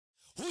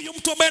Huyu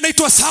mtu ambaye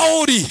anaitwa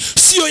Sauli,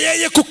 sio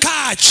yeye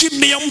kukaa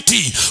chini ya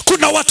mti.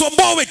 Kuna watu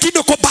ambao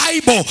wengine kwa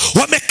Bible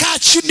wamekaa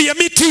chini ya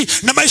miti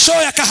na maisha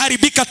yao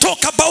yakaharibika.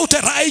 Talk about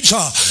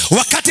Elijah.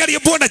 Wakati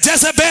aliyeambiwa na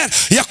Jezebel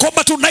ya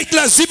kwamba tonight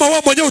lazima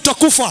wewe mwenyewe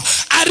utakufa,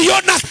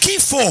 aliona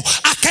kifo,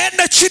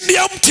 akaenda chini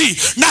ya mti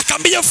na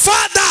akamwambia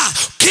Father,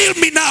 kill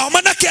me now.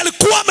 Manake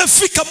alikuwa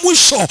amefika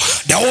mwisho.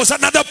 There was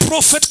another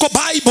prophet kwa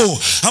Bible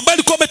ambaye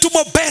alikuwa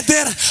ametumwa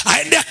Bethel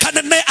aende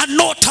akanene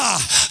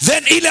anota.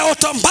 Then ile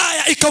ota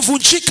mbaya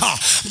ikavunjika.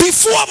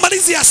 Before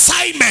malizi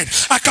assignment,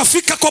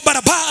 akafika kwa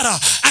barabara,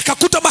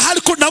 akakuta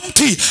mahali kuna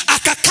mti,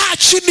 akakaa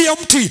chini ya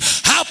mti.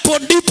 Hapo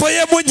ndipo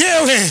yeye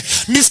mwenyewe,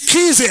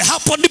 nisikize,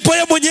 hapo ndipo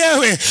yeye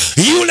mwenyewe,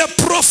 yule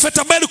prophet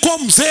ambaye alikuwa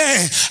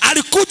mzee,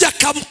 alikuja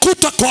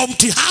kamkuta kwa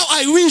mti. How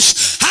I wish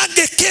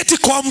hangeketi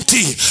kwa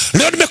mti.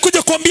 Leo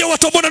nimekuja kuambia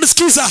watu ambao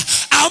wananisikiza,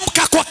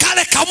 amka kwa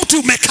kale kamti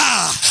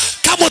umekaa.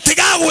 Kama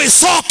utegawe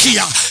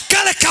sokia,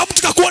 kale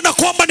kamti kakuona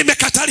kwamba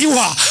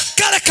nimekataliwa,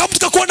 kale kamti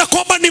kakuona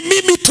kwamba ni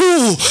mimi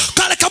tu,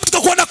 kale kamti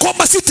kakuona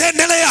kwamba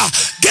sitaendelea.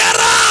 Get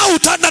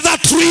out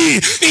another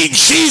tree in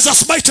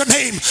Jesus mighty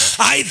name.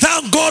 I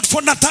thank God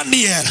for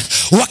Nathaniel.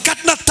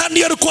 Wakati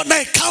Nathaniel alikuwa na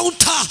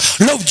encounter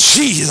of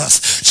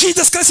Jesus,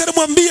 Jesus Christ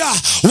alimwambia,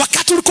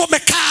 wakati ulikuwa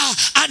umekaa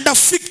under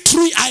fig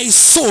tree I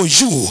saw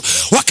you.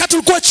 Wakati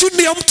ulikuwa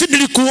chini ya mti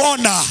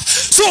nilikuona.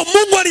 So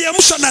Mungu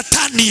aliamsha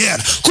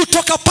Nathaniel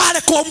kutoka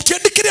pale kwa mti.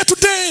 Ndikiria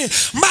today,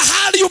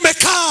 mahali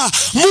umekaa,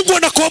 Mungu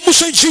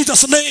anakuamsha in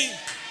Jesus name.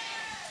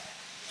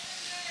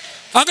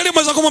 Angalia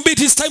mweza kumwambia, it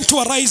is time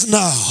to arise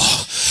now.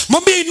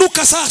 Mwambia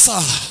inuka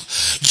sasa.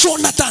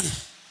 Jonathan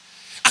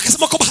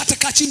akasema kwamba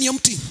hatakaa chini ya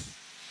mti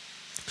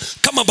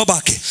kama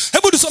babake.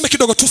 Hebu tusome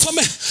kidogo,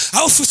 tusome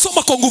au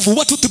tusoma kwa nguvu.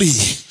 1 2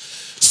 3.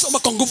 Soma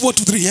kwa nguvu 1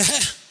 2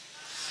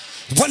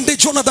 3. One day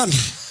Jonathan,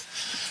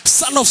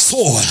 son of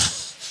Saul,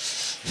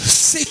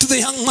 say to the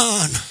young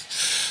man.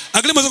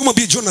 Angalia mweza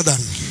kumwambia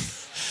Jonathan.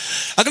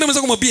 Angalia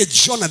mweza kumwambia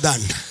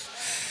Jonathan.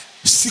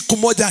 Siku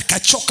moja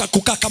akachoka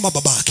kukaa kama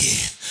babake.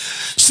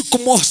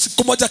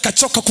 Siku moja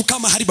akachoka kukaa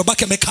mahali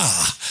babake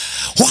amekaa.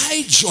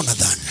 Why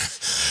Jonathan?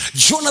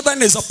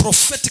 Jonathan is a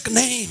prophetic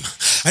name.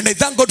 And I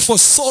thank God for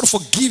Saul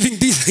for giving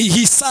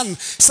his son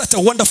such a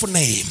wonderful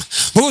name.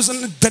 Because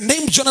the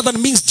name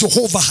Jonathan means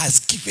Jehovah has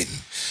given.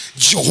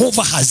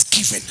 Jehovah has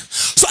given.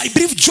 So I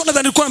believe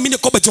Jonathan alikuwa anaamini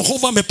kwamba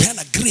Jehovah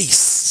amepeana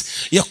grace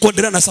ya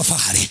kuendelea na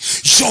safari.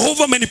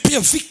 Jehovah amenipea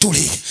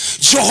victory.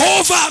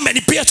 Jehovah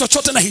amenipea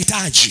chochote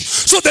nahitaji.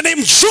 So the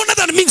name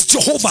Jonathan means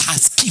Jehovah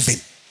has given.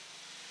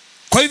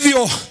 Kwa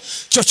hivyo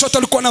chochote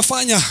alikuwa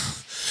anafanya,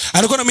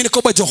 alikuwa anaamini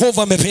kwamba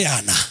Jehovah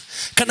amepeana.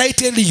 Can I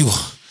tell you,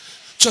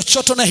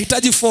 chochote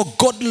unahitaji for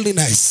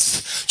godliness,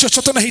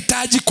 chochote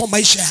unahitaji kwa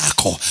maisha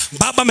yako,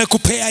 Baba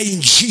amekupea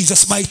in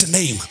Jesus mighty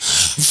name.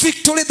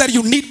 Victory that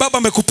you need, Baba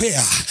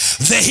amekupea.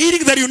 The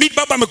healing that you need,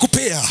 Baba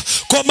amekupea.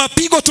 Kwa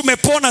mapigo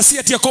tumepona, si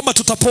ati ya kwamba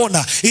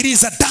tutapona. It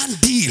is a done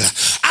deal.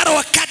 Ara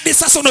wakati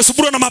sasa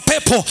unasumbuliwa na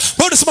mapepo,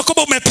 Baba unasema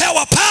kwamba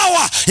umepewa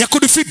power ya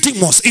kudefeat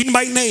demons in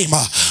my name.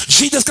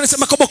 Jesus Christ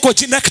sema kwamba kwa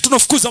jina lake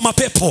tunafukuza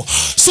mapepo.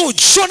 So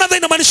Jonathan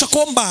inamaanisha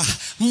kwamba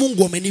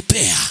Mungu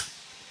amenipea.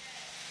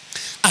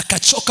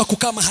 Akachoka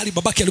kukaa mahali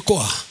babake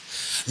alikuwa,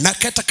 na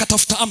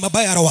katafuta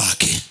mabaya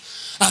wake.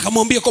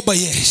 Akamwambia kwamba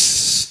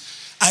yes,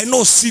 I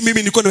know si mimi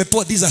nilikuwa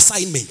nimepewa this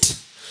assignment.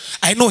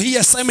 I know hii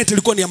assignment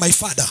ilikuwa ni ya my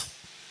father.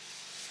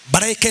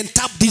 But I can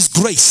tap this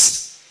grace.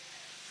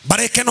 But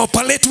I can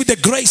operate with the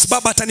grace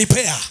Baba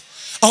atanipea.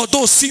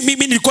 Although si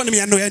mimi nilikuwa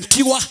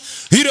nimeanointiwa,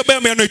 ile baya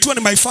nimeanointiwa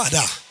ni my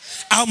father.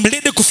 I'm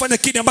ready kufanya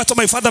kile ambacho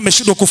my father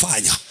ameshindwa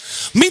kufanya.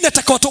 Mimi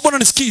nataka watu ambao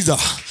wanisikiza,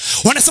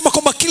 wanasema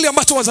kwamba kile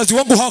ambacho wazazi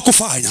wangu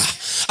hawakufanya,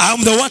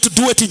 I'm the one to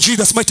do it in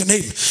Jesus mighty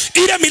name.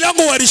 Ile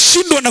milango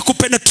walishindwa na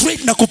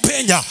kupenetrate na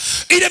kupenya,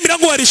 ile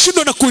milango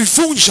walishindwa na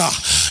kuivunja,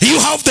 you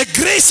have the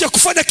grace ya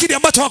kufanya kile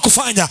ambacho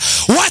hawakufanya.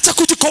 Wacha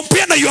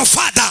kujikompare na your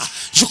father,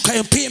 you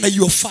compare na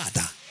your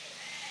father.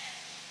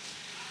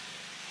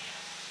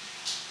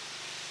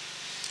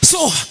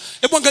 So,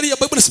 hebu angalia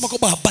Bible inasema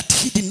kwamba but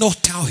he did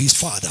not tell his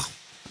father.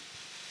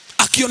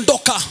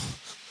 Akiondoka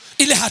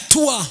ile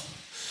hatua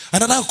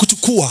anataka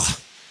kuchukua,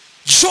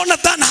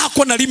 Jonathan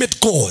hakuwa na limit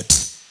God.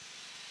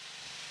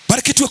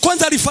 Bali kitu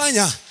kwanza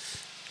alifanya,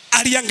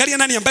 aliangalia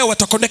nani ambaye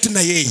wataconnect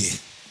na yeye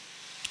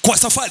kwa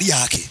safari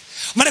yake.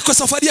 Maana kwa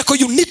safari yako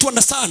you need to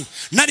understand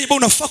nani ambaye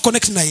unafaa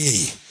connect na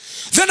yeye.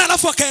 Then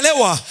alafu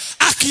akaelewa,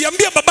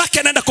 akiambia babake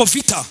anaenda kwa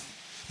vita,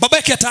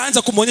 babake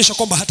ataanza kumuonyesha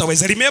kwamba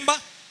hataweza. Remember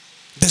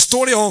the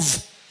story of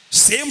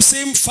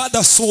same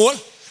father Saul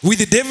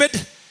with David.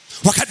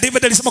 Wakati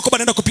David alisema kwamba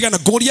anaenda kupigana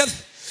na Goliath,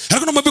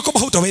 alikuwa anamwambia kwamba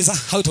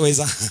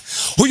hautaweza.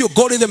 Huyo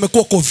Goliath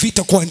amekuwa kwa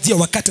vita kuanzia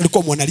wakati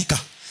alikuwa mwanalika.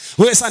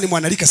 Wewe sasa ni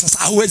mwanalika, sasa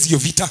hauwezi hiyo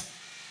vita.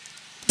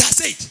 That's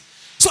it.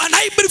 So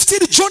anaibiri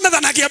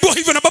Jonathan akiambiwa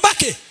hivyo na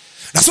babake.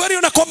 Na swali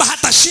ona kwamba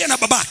hata share na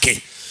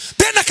babake.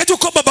 Tena akajua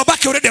kwamba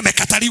babake already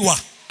amekataliwa,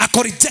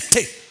 ako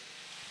rejected.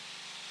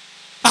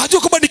 Ajua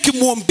kwamba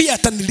nikimwambia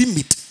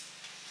atanilimit.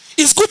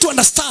 It's good to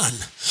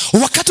understand,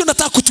 wakati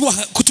unataka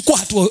kuchukua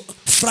hatua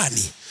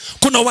fulani,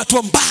 kuna watu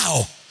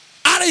ambao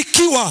Hata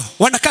ikiwa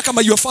wanakaa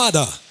kama your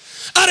father,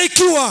 hata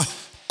ikiwa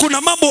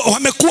kuna mambo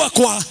wamekuwa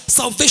kwa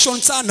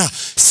salvation sana,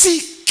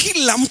 si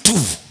kila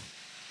mtu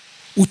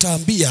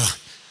utaambia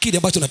kile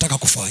ambacho nataka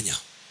kufanya.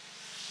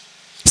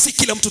 Si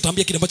kila mtu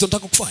utaambia kile ambacho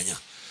nataka kufanya.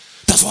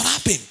 That's what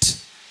happened.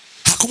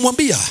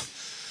 Hakumwambia.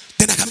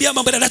 Tena akamwambia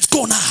mambo, let's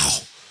go now.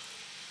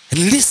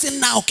 And listen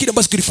now kile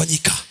ambacho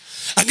kilifanyika.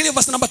 Angalia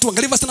verse number 2.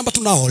 Angalia verse number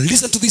 2 now.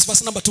 Listen to this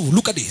verse number 2.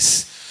 Look at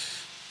this.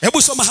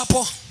 Hebu soma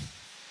hapo.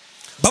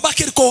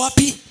 Babake alikuwa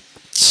wapi?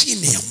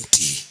 Chini ya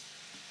mti.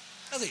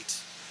 That's it.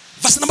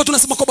 Verse number 2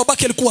 tunasema kwa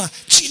babake alikuwa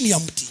chini ya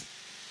mti.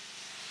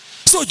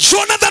 So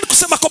Jonathan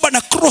kusema kwamba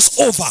na cross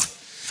over,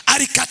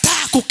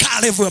 alikataa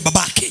kukaa level ya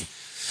babake.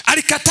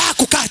 Alikataa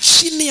kukaa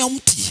chini ya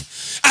mti.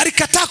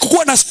 Alikataa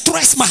kukuwa na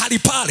stress mahali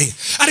pale.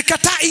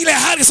 Alikataa ile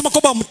hali sema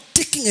kwamba I'm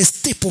taking a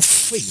step of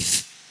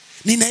faith.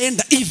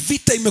 Ninaenda, hii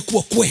vita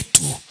imekuwa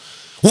kwetu.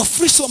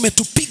 Wafristo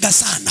wametupiga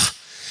sana.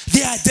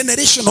 They are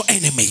generational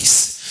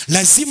enemies.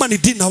 Lazima ni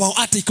dini na wao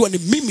hata ikiwa ni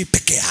mimi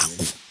peke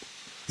yangu.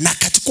 Na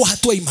akachukua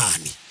hatua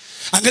imani.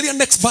 Angalia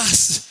next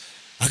verse.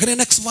 Angalia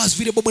next verse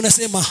vile Biblia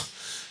inasema.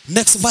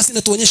 Next verse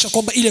inatuonyesha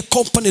kwamba ile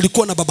company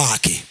ilikuwa na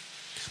babake.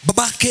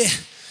 Babake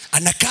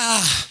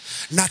anakaa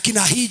na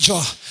kina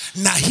Hija,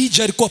 na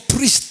Hija alikuwa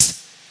priest,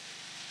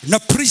 na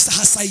priest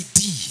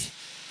hasaidii.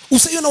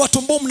 Usiona watu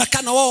ambao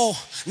mnakaa na wao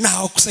na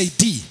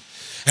hawakusaidii.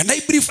 And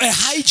I believe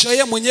Hija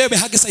yeye mwenyewe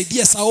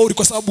hagesaidia Sauli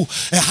kwa sababu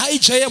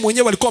Hija yeye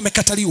mwenyewe alikuwa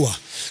amekataliwa.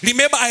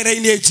 Remember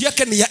lineage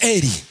yake ni ya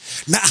Eli,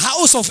 na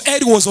house of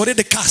Eli was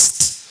already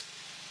cast,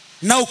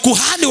 na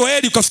ukuhani wa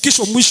Eli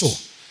ukafikishwa mwisho.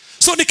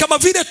 So ni kama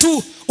vile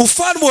tu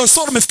ufalme wa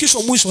Saul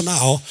umefikishwa mwisho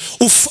nao,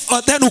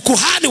 then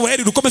ukuhani wa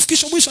Eli ulikuwa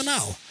umefikishwa mwisho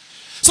nao.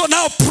 So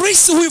now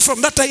priests who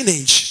from that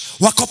lineage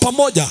wako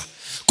pamoja,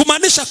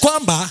 kumaanisha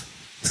kwamba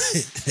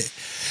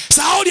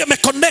Sauli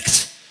ameconnect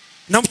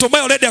na mtu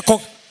ambaye already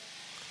ako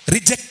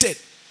rejected.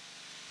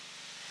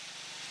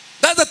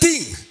 That's the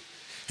thing.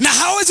 Na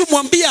hawezi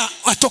mwambia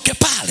atoke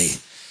pale.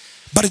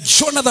 But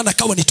Jonathan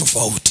akawa ni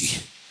tofauti.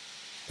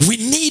 We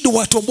need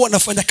watu ambao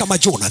wanafanya kama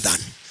Jonathan.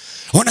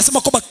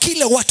 Wanasema kwamba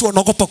kile watu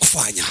wanaogopa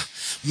kufanya,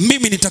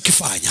 mimi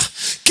nitakifanya.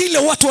 Kile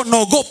watu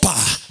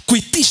wanaogopa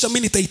kuitisha, mimi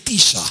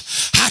nitaitisha.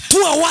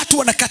 Hatua watu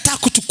wanakataa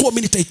kuchukua,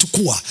 mimi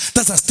nitaichukua.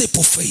 That's a step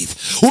of faith.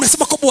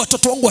 Unasema kwamba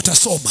watoto wangu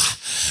watasoma,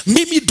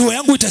 mimi dua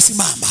yangu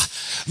itasimama,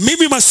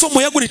 mimi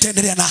masomo yangu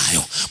nitaendelea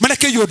nayo. Maana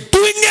you're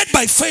doing it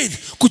by faith,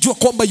 kujua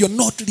kwamba you're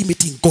not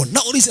limiting God.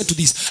 Now listen to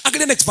this.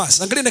 Angalia next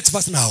verse. Angalia next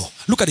verse now.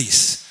 Look at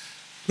this.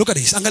 Look at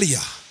this.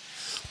 Angalia.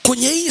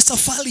 Kwenye hii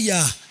safari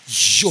ya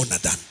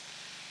Jonathan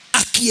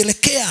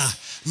akielekea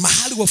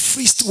mahali wa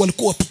Filisti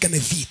walikuwa wapigane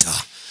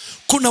vita,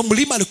 kuna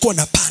mlima alikuwa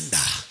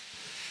anapanda,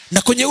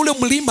 na kwenye ule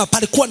mlima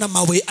palikuwa na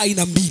mawe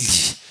aina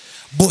mbili,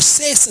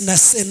 Bozez na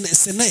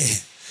Seneh.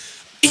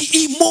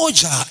 Hii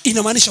moja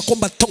inamaanisha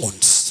kwamba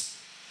thorns.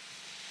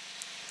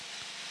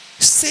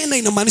 Seneh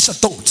inamaanisha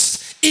thorns.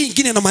 Hii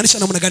nyingine inamaanisha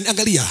namna gani?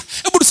 Angalia.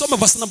 Hebu tusome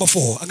verse number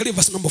 4. Angalia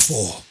verse number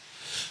 4.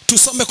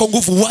 Tusome kwa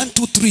nguvu 1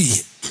 2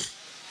 3.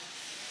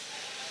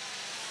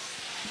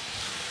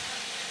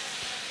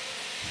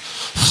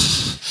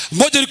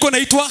 Moja ilikuwa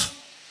inaitwa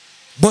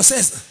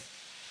Bozez.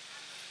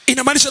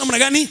 Inamaanisha namna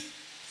gani?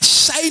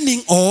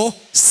 Shining or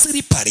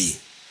slippery.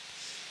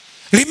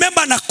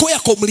 Remember anakwea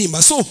kwa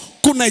mlima. So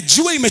kuna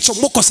jua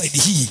imechomoka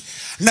side hii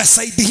na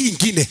side hii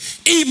nyingine.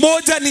 Hii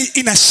moja ni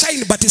ina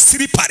shine but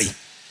slippery.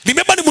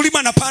 Remember ni mlima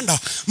anapanda.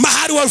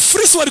 Mahali wa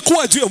Filisti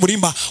walikuwa juu ya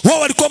mlima, wao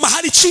walikuwa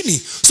mahali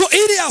chini. So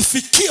ili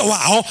afikie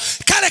wao,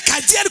 kale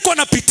kaji alikuwa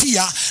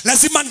anapitia,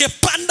 lazima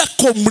angepanda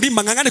kwa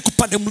mlima, ngangane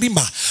kupanda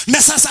mlima.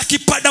 Na sasa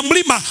akipanda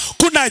mlima,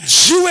 kuna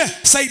jiwe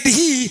side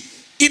hii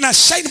ina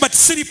shine but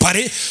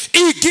slippery,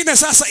 ingine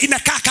sasa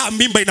inakaa kama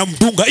mimba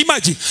inamdunga.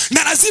 Imagine.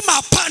 Na lazima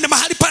apande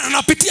mahali pana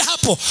anapitia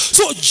hapo.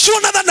 So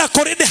Jonathan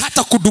akorede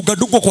hata kudunga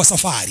kwa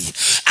safari,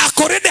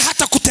 akorede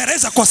hata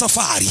kuteleza kwa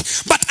safari.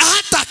 But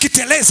hata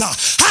akiteleza,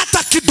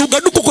 hata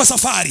kidunga kwa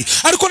safari,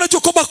 alikuwa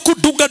anajua kwamba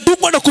kudunga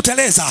na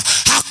kuteleza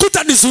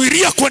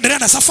hakutanizuilia kuendelea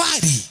na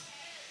safari.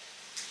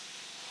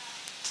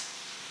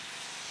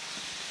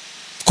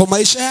 Kwa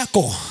maisha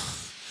yako,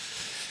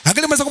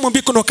 angalia mwanzo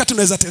kumwambia kuna wakati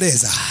unaweza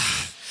teleza.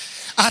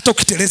 Hata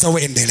ukiteleza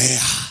wewe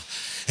endelea.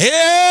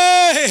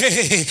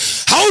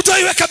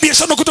 Hautaiweka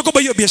biashara kutoka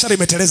kwa hiyo biashara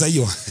imeteleza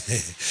hiyo.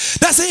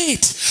 That's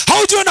it.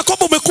 Hautaona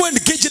kwamba umekuwa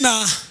engaged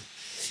na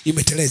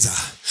imeteleza.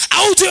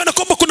 Hautaona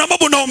kwamba kuna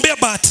mambo unaombea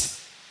but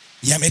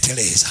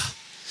yameteleza.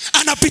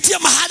 Anapitia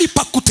mahali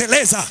pa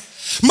kuteleza,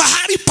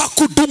 mahali pa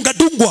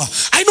kudungwa.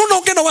 I know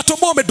naongea na watu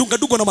ambao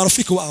wamedungwa na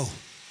marafiki wao.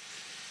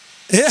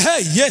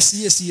 Yes.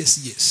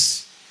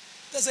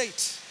 That's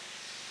it.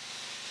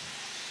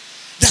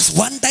 That's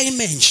one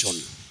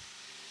dimension.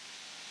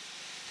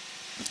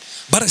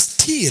 But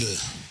still,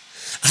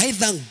 I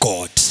thank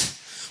God.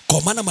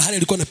 Kwa maana mahali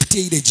alikuwa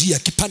anapitia ile njia,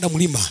 akipanda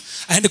mlima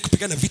aende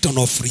kupigana vita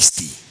na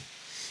Wafilisti.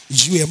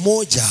 Jiwe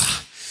moja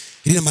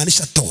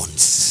linamaanisha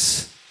thorns.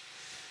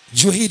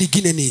 Jiwe hili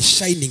lingine ni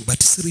shining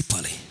but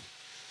slippery.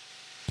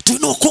 Do you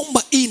know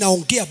kwamba hii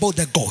inaongea about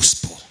the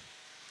gospel?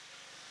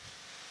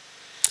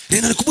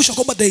 Linanikumbusha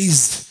kwamba there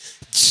is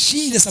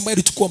Jesus ambaye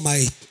alichukua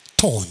my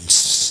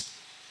thorns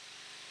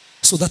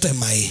so that I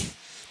might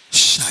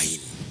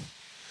shine.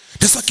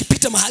 Sasa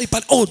akipita mahali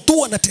pale,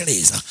 tu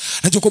anateleza,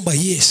 najua kwamba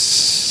yes,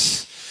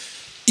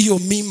 hiyo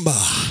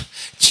mimba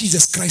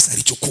Jesus Christ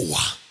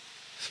alichukua.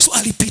 So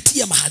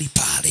alipitia mahali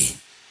pale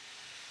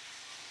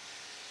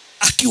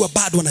akiwa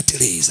bado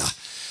anateleza,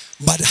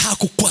 but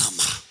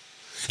hakukwama.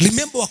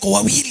 Remember, wako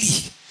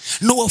wawili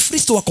na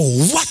Wakristo wako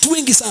watu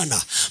wengi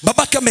sana.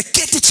 Babake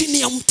ameketi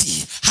chini ya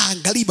mti,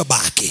 haangalii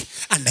babake,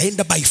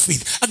 anaenda by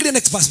faith. Angalia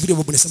next verse video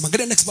Biblia inasema.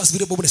 Angalia next verse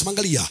video Biblia inasema.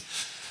 Angalia.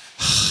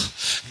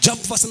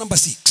 Jump verse number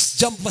 6.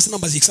 Jump verse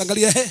number 6.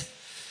 Angalia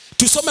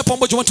tusome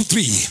pamoja 1 to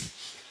 3.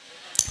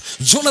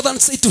 Jonathan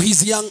said to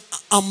his young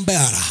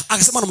armor-bearer,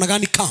 akasema namna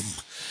gani? Come,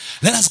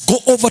 let us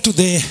go over to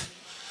the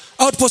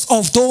outpost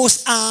of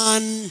those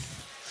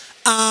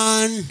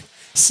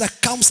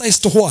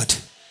uncircumcised to what?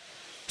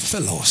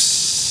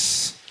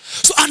 Fellows.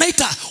 So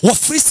anaita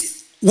Wafilisti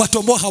watu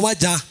ambao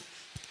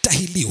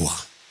hawajatahiliwa.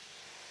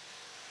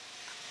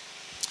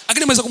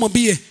 Lakini mweza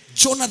kumwambie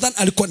Jonathan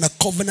alikuwa na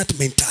covenant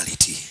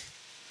mentality.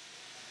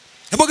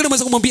 Lakini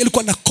mweza kumwambie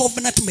alikuwa na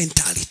covenant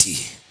mentality.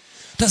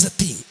 That's the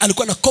thing.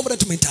 Alikuwa na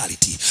covenant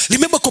mentality.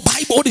 Remember kwa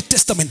Bible Old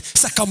Testament,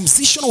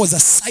 circumcision was a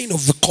sign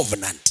of the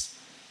covenant.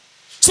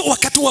 So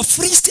wakati wa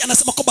Wafilisti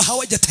anasema kwamba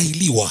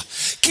hawajatahiliwa,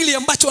 kile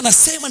ambacho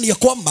anasema ni ya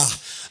kwamba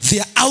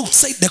they are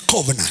outside the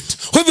covenant.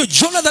 Kwa hivyo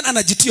Jonathan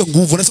anajitia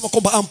nguvu, anasema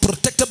kwamba I'm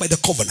protected by the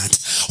covenant.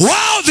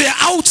 Wow, they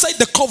are outside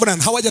the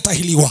covenant,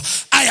 hawajatahiliwa.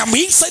 I am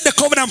inside the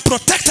covenant, I'm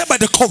protected by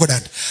the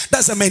covenant.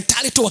 That's the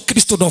mentality wa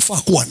Kristo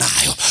unafaa kuwa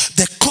nayo.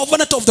 The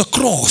covenant of the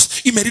cross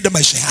imerida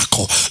maisha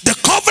yako. The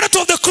covenant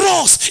of the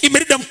cross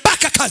imerida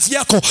mpaka kazi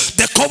yako.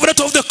 The covenant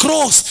of the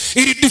cross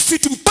ili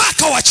defeat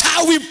mpaka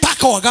wachawi,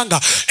 mpaka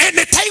waganga.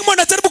 Anytime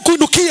wanajaribu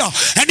kuinukia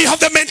and you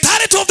have the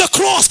mentality of the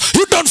cross,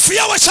 you don't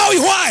fear wachawi.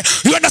 Why?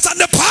 You understand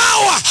the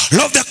power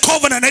of the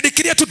covenant. I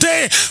declare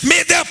today,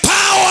 may the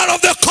power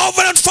of the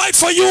covenant fight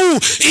for you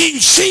in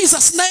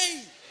Jesus'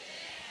 name.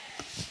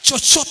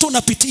 Chochote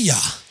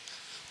unapitia,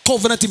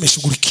 covenant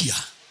imeshughulikia.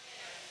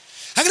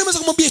 Hakika naweza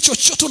kumwambia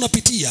chochote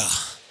unapitia,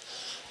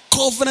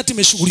 covenant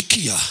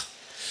imeshughulikia.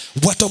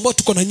 Watu ambao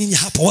tuko na nyinyi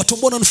hapa, watu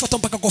ambao wananifuata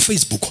mpaka kwa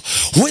Facebook,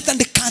 whether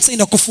the cancer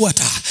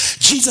inakufuata,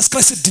 Jesus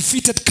Christ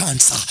defeated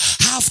cancer.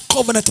 Have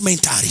covenant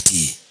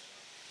mentality.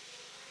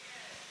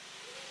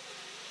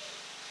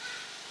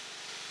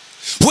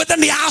 Whether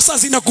ni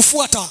ulcers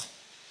inakufuata,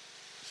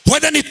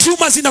 whether ni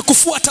tumors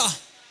inakufuata,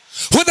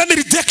 whether ni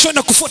rejection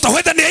inakufuata,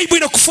 whether ni aibu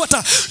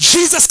inakufuata,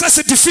 Jesus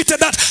Christ defeated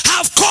that.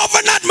 Have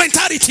covenant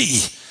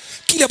mentality.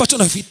 Kile ambacho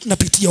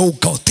napitia, oh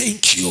God,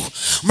 thank you.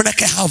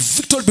 Manake I have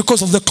victory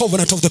because of the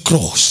covenant of the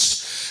cross.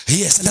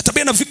 Yes, and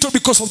natabia na victory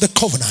because of the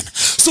covenant.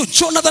 So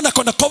Jonathan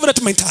akona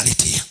covenant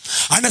mentality.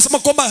 Anasema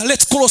kwamba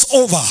let's cross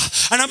over.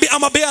 Anaambia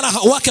armor-bearer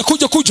wake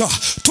kuja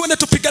tuende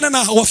tupigane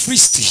na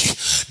Wafilisti.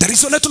 The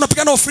reason that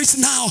tunapigana na Wafilisti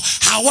now,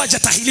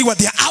 hawajatahiliwa.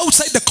 They are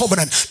outside the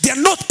covenant. They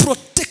are not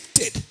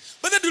protected.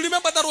 But then do you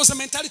remember that was the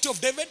mentality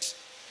of David?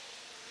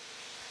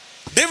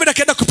 David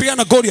akaenda kupigana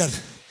na Goliath.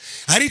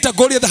 Aliita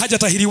Goliath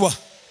hajatahiliwa.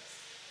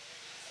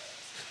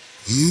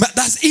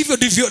 That's evil.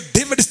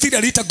 David still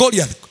aliita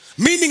Goliath.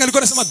 Meaning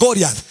alikuwa anasema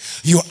Goliath,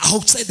 you are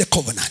outside the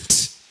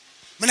covenant.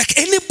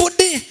 Like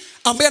anybody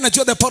ambaye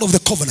anajua the power of the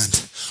covenant,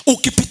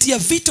 ukipitia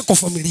vita kwa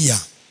familia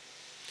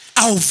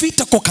au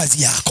vita kwa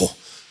kazi yako,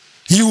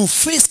 you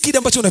face kile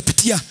ambacho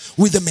unapitia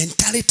with the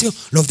mentality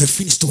of the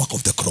finished work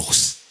of the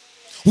cross.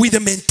 With the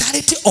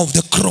mentality of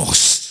the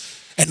cross.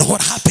 And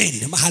what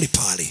happened mahali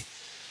pale.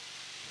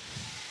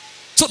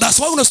 So that's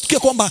why unasikia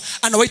kwamba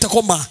anawaita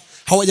kwamba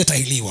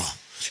hawajatahiliwa.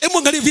 Hebu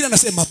angalia vile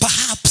anasema,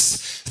 perhaps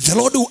the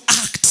Lord will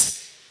act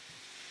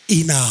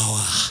in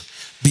our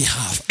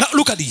behalf. Now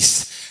look at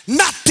this.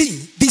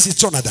 Nothing. This is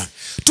Jonathan.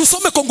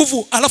 Tusome kwa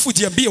nguvu alafu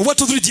jiambie. 1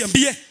 2 3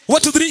 jiambie. 1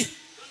 2 3.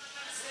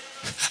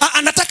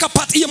 Anataka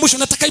part ya mwisho,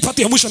 nataka hii part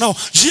ya mwisho nao.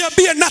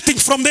 Jiambie nothing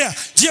from there.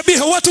 Jiambie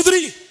 1 2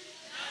 3.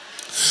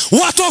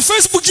 Watu wa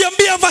Facebook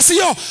jiambie verse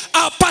hiyo.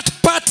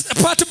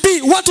 Part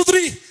B 1 2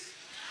 3.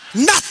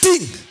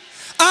 Nothing.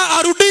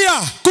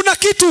 Arudia, kuna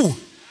kitu.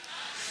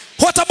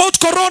 What about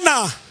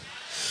corona?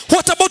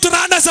 What about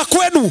rana za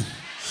kwenu?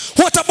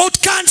 What about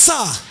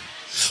cancer?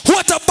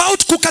 What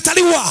about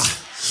kukataliwa?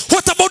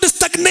 What about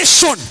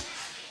stagnation?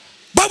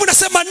 Bible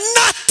nasema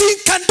nothing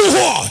can do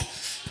what?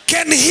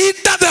 Can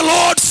hinder the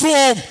Lord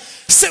from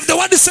save. The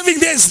one is saving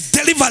there is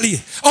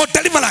delivery or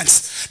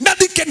deliverance.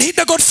 Nothing can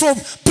hinder God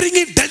from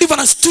bringing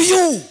deliverance to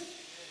you.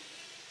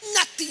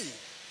 Nothing.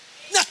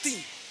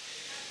 Nothing.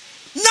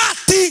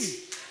 Nothing.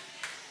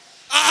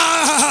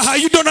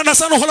 You don't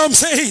understand what I'm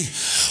saying.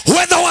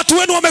 Whether watu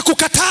wenu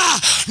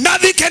wamekukataa,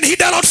 nothing can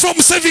hinder Lord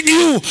from saving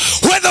you.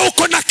 Whether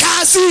uko na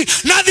kazi,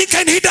 nothing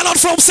can hinder Lord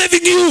from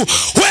saving you.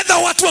 Whether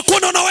watu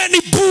wakuona na wewe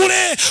ni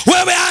bure,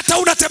 wewe hata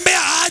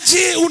unatembea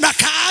aje,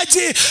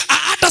 unakaaje,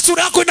 hata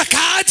sura yako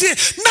inakaaje,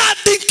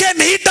 nothing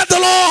can hinder the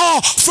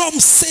Lord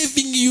from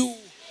saving you.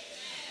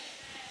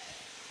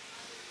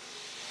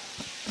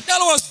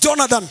 That was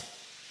Jonathan.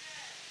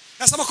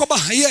 Nasema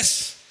kwamba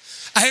yes,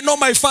 I know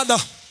my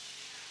father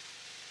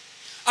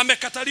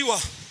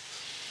amekataliwa.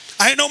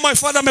 I know my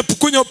father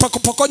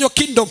amepokonywa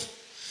kingdom,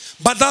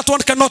 but that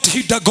one cannot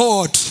hinder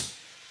God.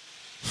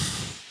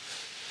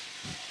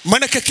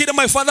 Maana kile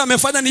my father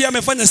amefanya ni yeye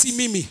amefanya, si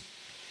mimi.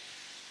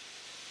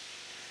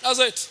 That's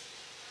it.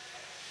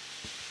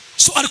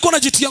 So alikuwa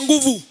anajitia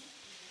nguvu.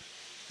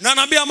 Na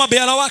anaambia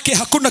mabeara wake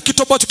hakuna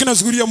kitu ambacho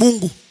kinazuilia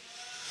Mungu.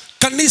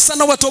 Kanisa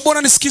na watu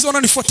bora nisikize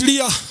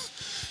wananifuatilia.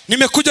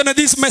 Nimekuja na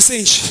this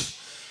message.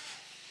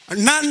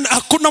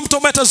 Hakuna mtu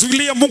ambaye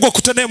atazuilia Mungu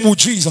akutendee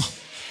muujiza.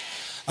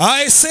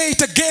 I say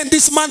it again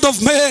this month of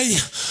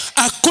May.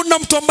 Hakuna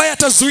mtu ambaye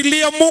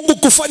atazuilia Mungu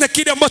kufanya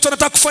kile ambacho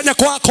anataka kufanya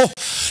kwako.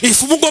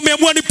 If Mungu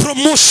ameamua ni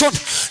promotion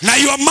na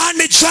your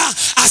manager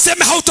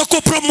aseme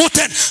hautakuwa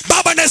promoted,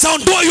 baba anaweza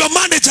ondoa your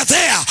manager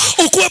there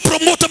ukuwe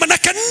promoted,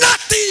 manake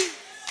nothing.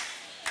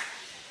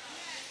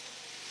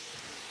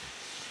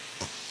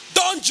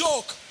 Don't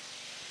joke.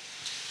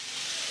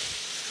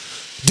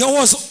 There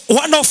was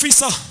one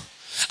officer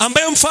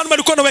ambaye mfalme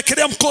alikuwa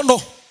anawekelea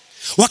mkono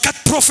wakati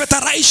prophet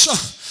Elisha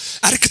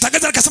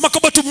alikitangaza akasema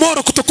kwamba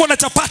tomorrow kutakuwa na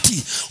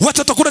chapati, watu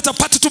watakula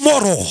chapati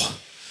tomorrow.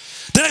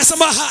 Tena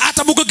akasema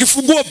hata Mungu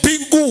akifungua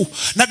bingu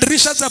na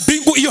dirisha za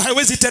bingu hiyo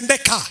haiwezi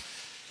tendeka.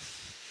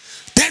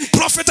 Then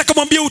prophet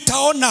akamwambia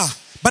utaona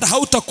but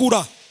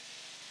hautakula.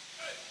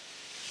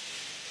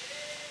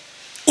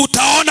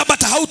 Utaona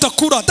but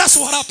hautakula. That's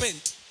what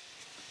happened.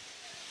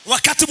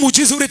 Wakati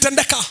muujiza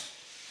ulitendeka,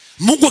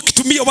 Mungu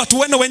akitumia watu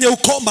wenye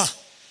ukoma.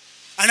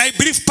 And I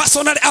believe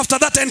personally after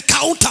that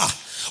encounter,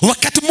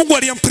 wakati Mungu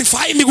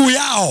aliamplify miguu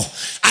yao,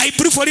 I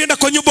believe walienda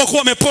kwa nyumba kwa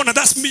wamepona.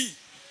 That's me.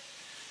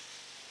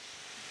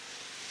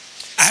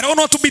 I don't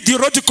want to be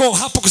theological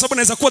hapo kwa sababu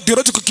naweza kuwa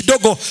theological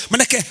kidogo.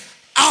 Manake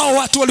hao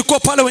watu walikuwa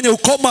pale wenye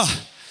ukoma.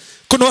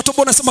 Kuna watu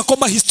ambao wanasema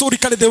kwamba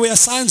historically they were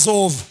sons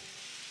of.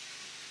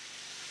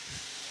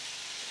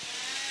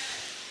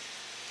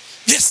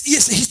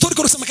 Yes,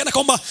 historically unasemekana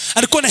kwamba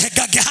alikuwa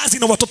na Gehazi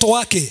na watoto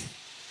wake.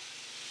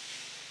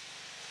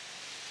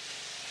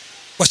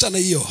 Wachana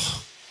hiyo.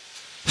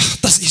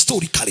 That's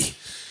historically.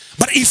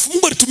 But if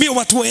Mungu alitumia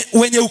watu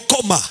wenye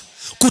ukoma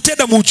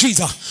kutenda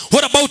muujiza,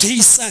 what about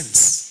his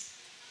sons?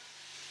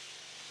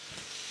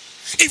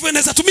 If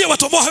anaweza tumia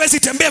watu ambao hawezi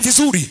tembea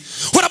vizuri,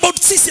 what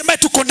about sisi ambaye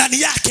tuko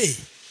ndani yake?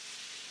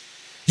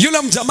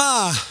 Yule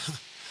mjamaa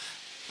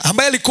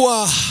ambaye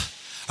alikuwa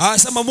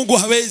anasema Mungu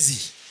hawezi,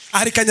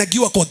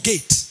 alikanyagiwa kwa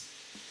gate.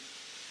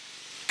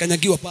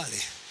 Kanyagiwa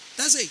pale.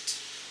 That's it.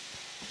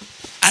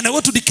 And I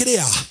want to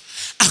declare,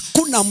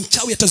 hakuna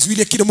mchawi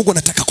atazuilia kile Mungu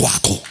anataka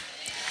kwako.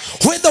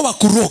 Whether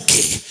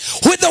wakuroke,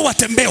 whether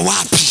watembee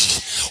wapi,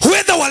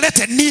 whether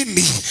walete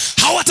nini,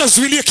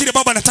 hawatazuilia kile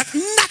Baba anataka.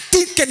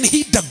 Nothing can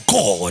hinder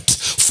God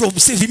from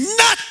saving.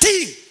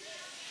 Nothing.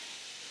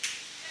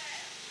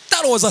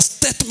 That was a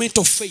statement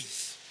of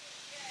faith.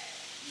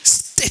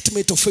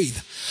 Statement of faith.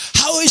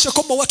 Hawaisha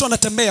kwamba watu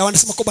wanatembea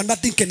wanasema kwamba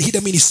nothing can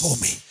hinder me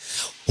nisome.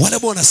 Wale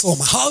ambao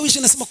wanasoma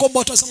hawaisha nasema kwamba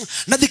watu wanasema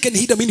nothing can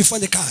hinder me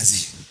nifanye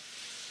kazi.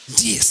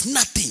 Yes,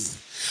 nothing.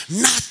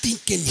 Nothing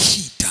can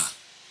hinder.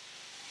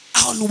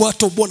 Hao ni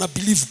watu ambao wana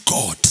believe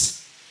God.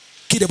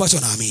 Kile ambacho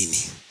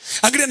wanaamini.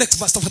 Angalia next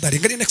verse tafadhali.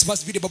 Angalia next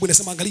verse vile Biblia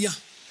inasema, angalia.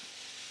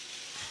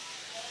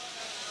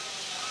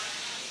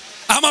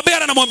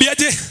 Amabera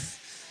anamwambiaje?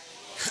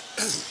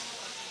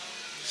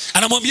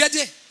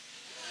 Anamwambiaje?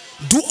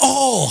 Do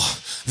all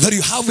that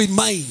you have in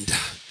mind.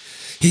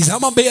 His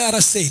armor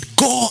bearer said,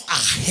 go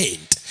ahead.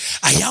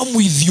 I am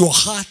with your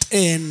heart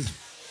and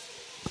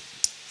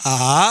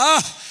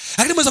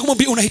lakini mweza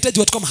kumwambia unahitaji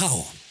watu kama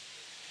hao.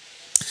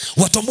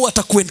 Watu ambao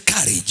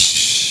watakuencourage.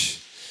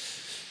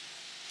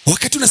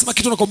 Wakati unasema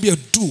kitu unakwambia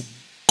do,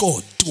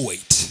 go do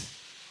it.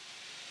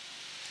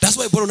 That's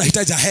why bora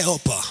unahitaji a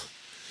helper.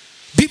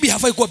 Bibi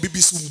hafai kuwa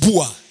bibi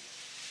sumbua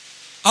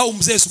au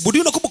mzee sumbua.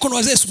 Unakumbuka kuna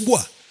wazee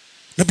sumbua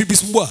na bibi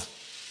sumbua?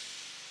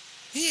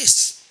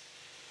 Yes.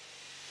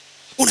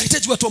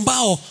 Unahitaji watu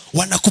ambao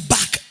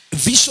wanakuback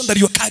vision that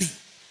you are carrying.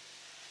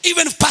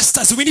 Even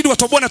pastors, we need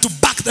watu ambao to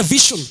back the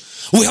vision.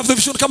 We have the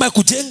vision kama ya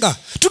kujenga.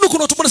 Kuna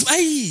watu ambao wanasema,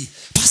 "Ai,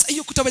 pastor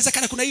hiyo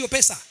kutawezekana kuna hiyo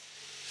pesa."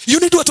 You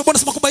need watu ambao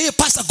wanasema kwamba, "Hey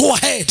pastor, go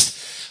ahead.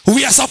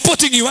 We are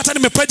supporting you. Hata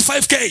nimepledge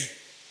 5K."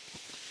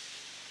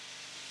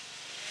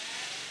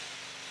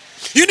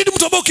 You need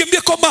mtu ambao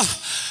ukiambia kwamba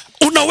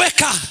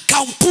unaweka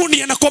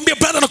kampuni anakuambia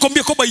brother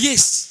anakuambia kwamba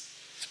yes.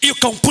 Hiyo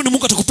kampuni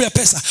Mungu atakupea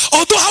pesa.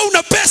 Although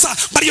hauna pesa,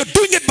 but you're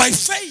doing it by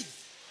faith.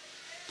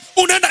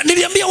 Unaenda,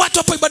 niliambia watu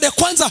hapo ibada ya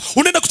kwanza,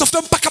 unaenda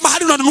kutafuta mpaka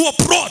mahali unanunua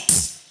plot.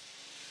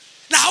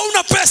 Na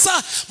hauna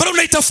pesa, but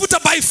unaitafuta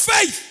by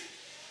faith.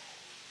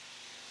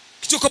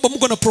 Kicho kwamba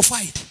Mungu ana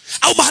provide.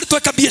 Au mahali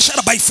tuweka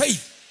biashara by faith.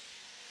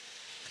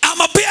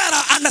 Ama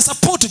beara ana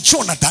support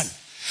Jonathan.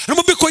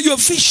 Anamwambia kwa your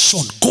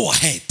vision, go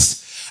ahead.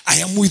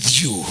 I am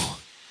with you.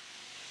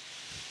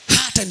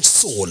 Heart and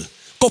soul.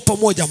 Kwa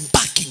pamoja, I'm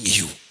backing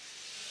you.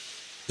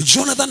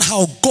 Jonathan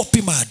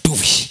haogopi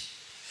maadui.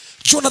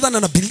 Jonathan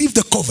ana believe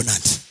the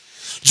covenant.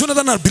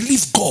 Jonathan ana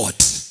believe God.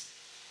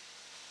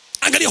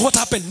 Angalia what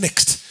happened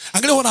next.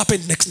 Angalia what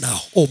happened next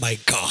now. Oh my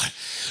God.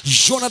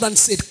 Jonathan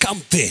said,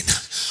 come then.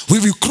 We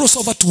will cross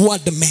over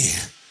toward the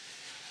man.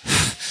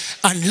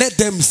 and let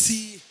them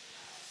see.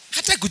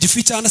 Hata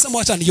kujificha, anasema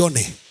wacha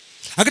nione.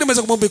 Lakini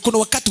mweza kumwambia kuna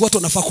wakati watu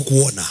wanafaa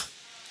kukuona.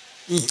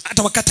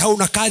 Hata wakati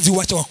hauna kazi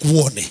wacha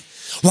wakuone.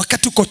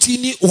 Wakati uko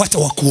chini wacha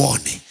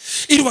wakuone.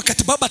 Ili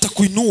wakati baba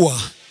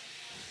atakuinua,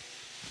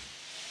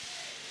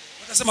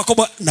 watasema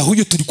kwamba na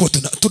huyu tulikuwa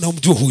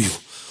tunamjua huyu.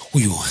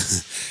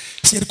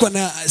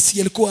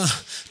 Si alikuwa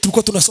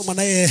tulikuwa tunasoma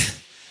naye.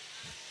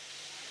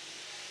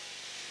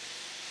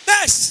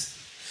 Yes.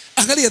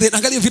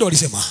 Angalia vile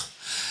walisema.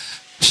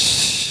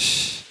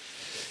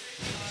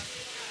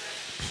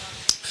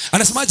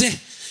 Anasemaje?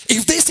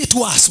 If they say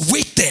to us,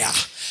 wait there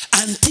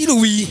until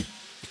we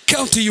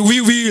come to you,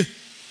 we will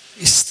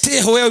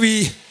stay where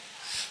we.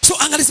 So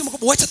analisema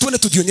kwamba wacha tuende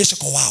tujionyeshe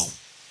kwa wao.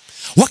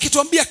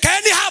 Wakituambia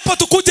kaeni hapa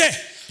tukuje,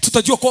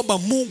 tutajua kwamba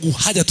Mungu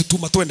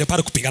hajatutuma tuende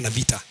pale kupigana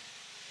vita.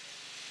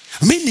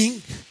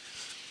 Meaning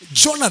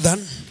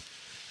Jonathan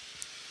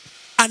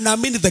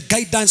anaamini the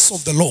guidance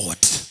of the Lord.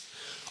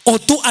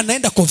 Although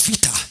anaenda kwa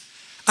vita,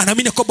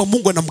 anaamini kwamba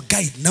Mungu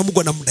anamguide na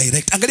Mungu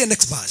anamdirect. Angalia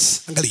next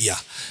verse. Angalia.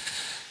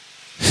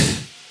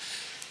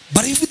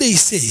 But if they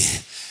say,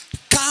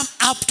 come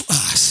up to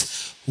us,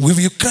 we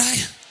will cry,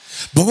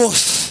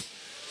 Bozez.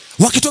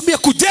 Wakituambia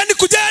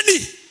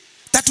kujeni,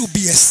 that will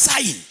be a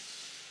sign.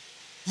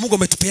 Mungu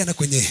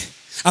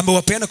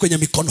amewapeana kwenye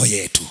mikono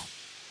yetu.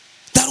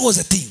 That was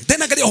a thing.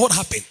 Then angalia what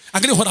happened.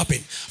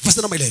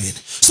 Verse number 11.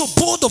 So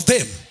both of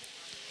them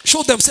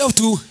showed themselves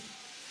to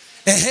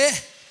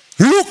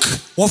look,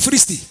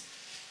 Wafilisti.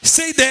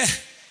 Say there,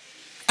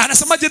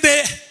 anasemaje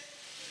there,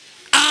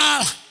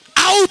 are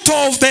out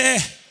of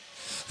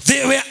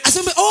they were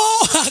asema,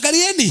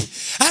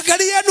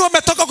 angalieni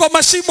wametoka kwa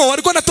mashimo,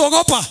 walikuwa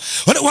natuogopa.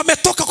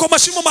 Wametoka kwa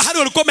mashimo mahali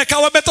walikuwa wamekaa,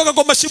 wametoka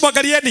kwa mashimo,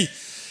 angalieni.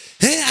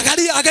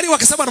 Angalia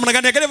wakasema namna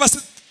gani? Angalia verse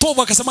 12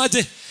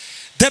 wakasemaje?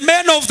 The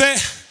men of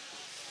the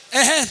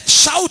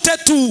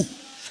shouted to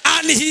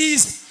and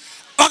his,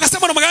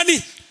 wakasema namna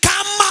gani?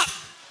 Come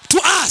to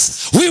us,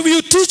 we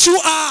will teach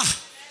you.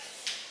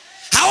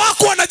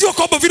 Hawakuwa wanajua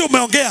kwamba vile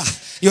umeongea,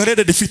 you are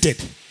already defeated.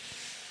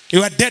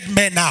 You are dead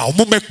men now.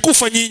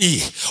 Mumekufa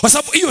nyinyi. Kwa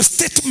sababu hiyo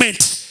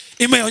statement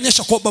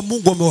imeonyesha kwamba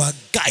Mungu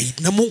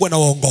amewaguide na Mungu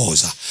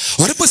anawaongoza.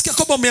 Waliposikia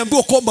kwamba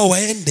wameambiwa kwamba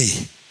waende.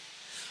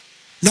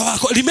 Na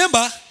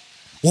remember,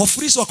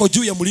 Wafilisti wako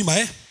juu ya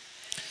mlima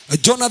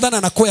Jonathan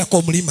anakwea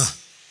kwa mlima.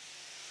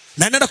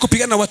 Na anaenda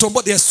kupigana na watu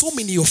ambao there are so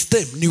many of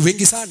them, ni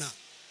wengi sana.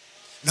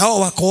 Na wao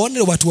wakaone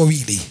watu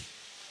wawili.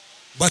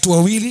 Watu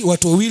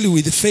wawili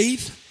with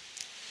faith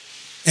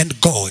and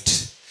God.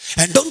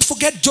 And don't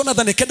forget,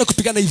 Jonathan akaenda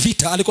kupigana hii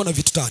vita, alikuwa na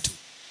vitu 3.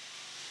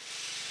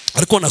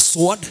 Alikuwa na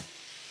sword,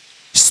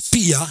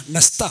 spear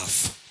na staff.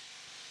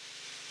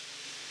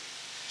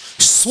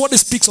 Sword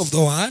speaks of the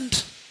word,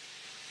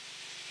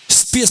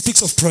 spear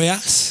speaks of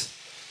prayers,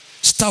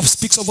 staff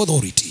speaks of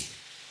authority.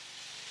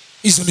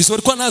 Hizo ndizo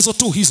walikuwa nazo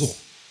tu hizo.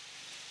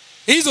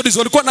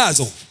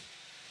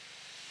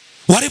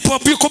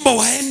 Walipoambiwa kwamba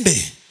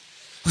waende,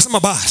 wakasema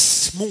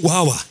basi Mungu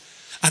hawa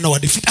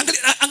anawadefeat.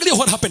 Angalia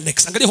what happened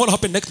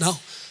next now.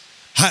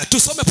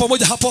 Tusome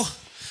pamoja hapo.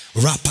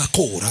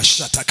 Rapakora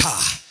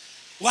shataka.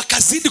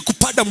 Wakazidi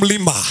kupanda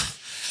mlima.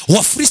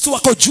 Wafilisti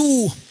wako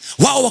juu,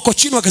 wao wako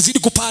chini, wakazidi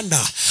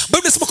kupanda.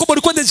 Biblia inasema kwamba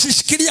walikuwa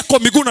wanajishikilia kwa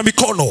miguu na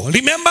mikono.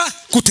 Remember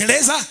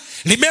kuteleza,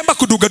 remember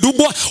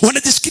kudugadugwa,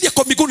 wanajishikilia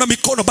kwa miguu na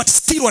mikono but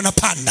still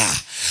wanapanda.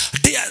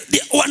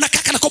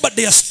 Wanakaka na kwamba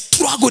they are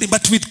struggling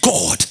but with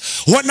God.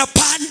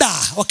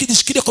 Wanapanda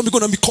wakijishikilia kwa miguu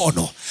na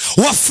mikono.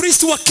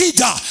 Wafilisti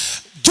wakija,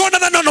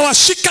 Jonathan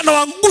anawashika na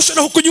waangusha,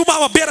 na huku nyuma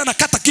Wabera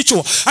anakata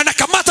kichwa,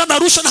 anakamata na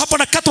rusha, na hapo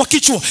anakatwa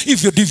kichwa.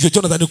 Hivyo ndivyo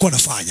Jonathan alikuwa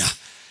anafanya.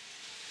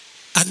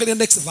 Angalia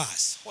next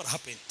verse. What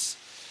happened?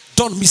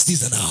 Don't miss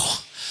this now.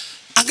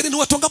 Angalia ni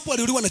watu wangapi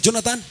waliuliwa na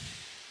Jonathan?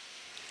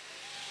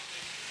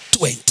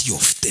 20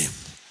 of them.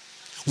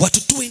 Watu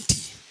 20.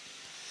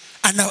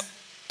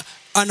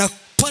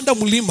 Anapanda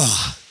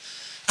mlima.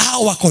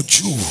 Hao wako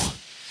juu.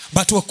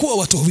 But wakuwa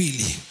watu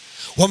wawili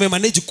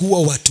wamemanage kuua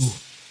watu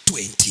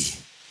 20.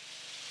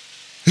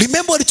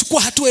 Remember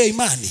walichukua hatua ya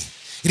imani.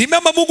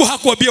 Remember Mungu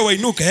hakuwaambia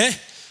wainuke,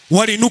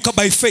 waliinuka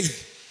by faith.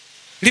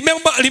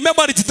 Remember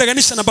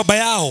walijitenganisha na baba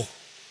yao,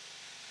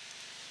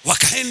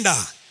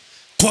 wakaenda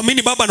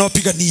kuamini baba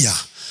anawapigania.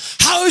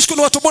 Hawaishi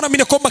kuna watu mbona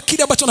mimi kwamba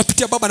kile ambacho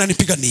napitia baba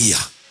ananipigania.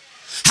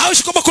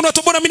 Hawaishi kwamba kuna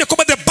watu mbona mimi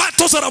kwamba the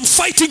battles that I'm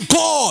fighting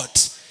God,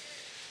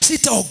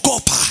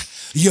 sitaogopa,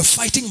 you're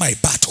fighting my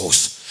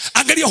battles.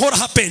 Angalia what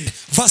happened.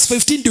 Verse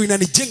 15 ndio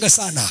inanijenga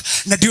sana,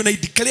 na ndio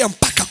naideclare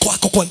mpaka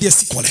kwako kuanzia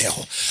siku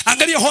leo.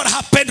 Angalia what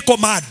happened kwa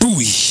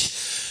maadui.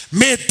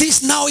 May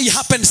this now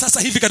happen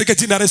sasa hivi katika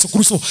jina la Yesu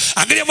Kristo.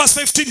 Angalia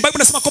verse 15, Bible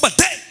inasema kwamba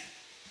then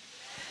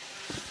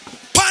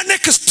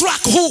panic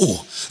struck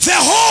who? The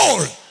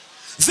whole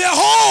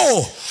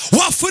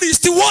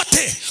Wafilisti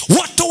wote,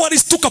 watu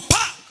walistuka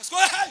pa.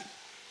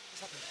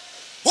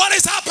 What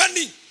is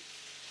happening?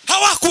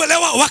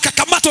 Hawakuelewa,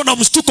 wakakamatwa na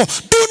mshtuko.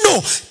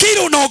 Duno, kile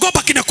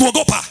unaogopa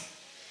kinakuogopa.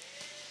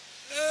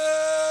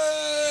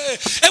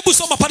 Hebu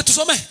soma pale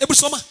tusome. Hebu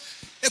soma.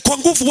 Kwa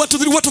nguvu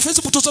watu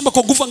Facebook tusome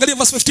kwa nguvu. Angalia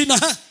verse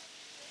 15.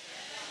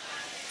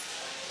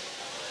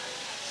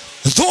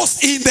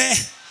 those in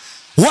the,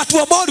 watu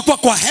ambao walikuwa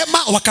kwa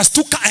hema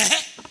wakastuka,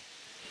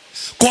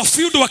 kwa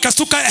field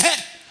wakastuka,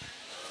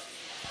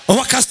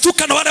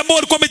 wakastuka, na wale ambao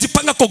walikuwa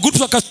wamejipanga kwa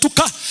groups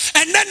wakastuka.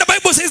 And then the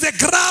Bible says the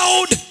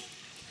ground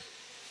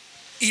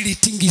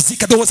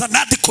ilitingizika. There was an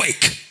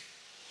earthquake.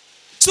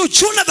 So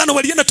Jonathan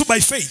walienda tu by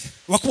faith,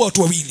 wakuwa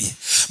watu wawili,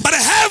 but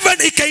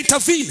heaven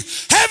ika-intervene.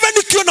 Heaven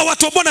ikiona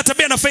watu ambao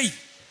wanatembea na faith,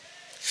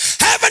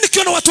 heaven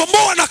ikiona watu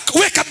ambao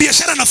wanaweka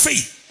biashara na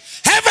faith,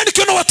 heaven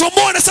ikiona watu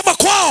ambao wanasema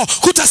kwao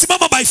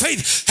kutasimama by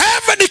faith,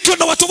 heaven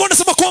ikiona watu ambao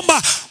wanasema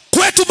kwamba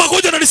kwetu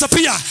magonjwa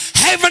yanadisappear,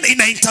 heaven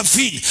ina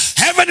intervene.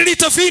 Heaven ina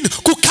intervene.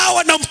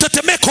 Kukawa na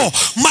mtetemeko,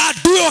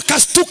 maadui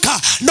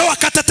wakastuka na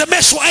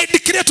wakatetemeshwa. I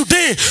declare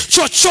today,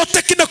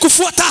 chochote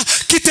kinakufuata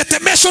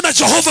kitetemeshwa na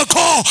Jehovah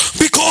God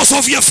because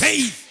of your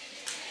faith.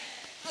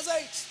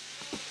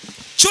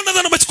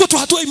 Jonathan amechukua tu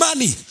hatua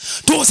imani.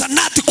 There was an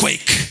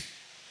earthquake.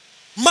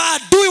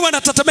 Maadui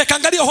wanatetemeka.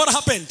 Angalia what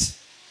happened.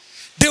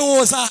 There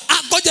was a,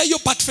 ngoja hiyo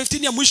part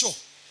 15 ya mwisho.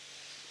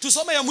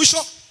 Tusome ya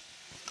mwisho.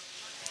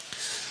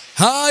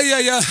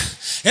 Haya.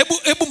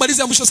 Hebu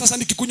maliza ya mwisho sasa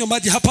nikikunywa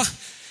maji hapa.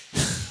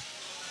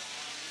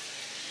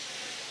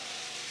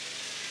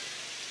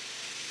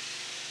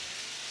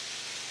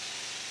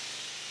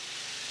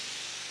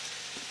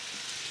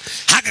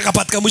 Haka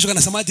kapatika mwisho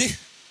kanasemaje?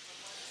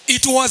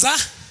 It was a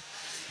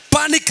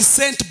panic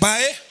sent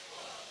by.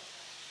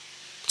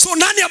 So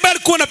nani ambaye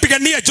alikuwa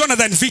anapigania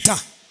Jonathan vita?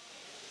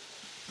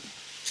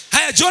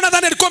 Haya,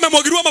 Jonathan alikuwa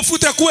amemwagiliwa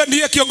mafuta ya kuwa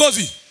ndiye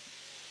kiongozi.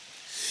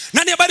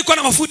 Nani ambaye alikuwa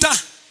na mafuta?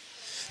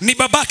 Ni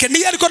babake. Ni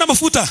yeye alikuwa na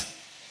mafuta.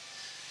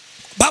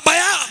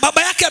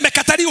 Baba yake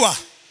amekataliwa.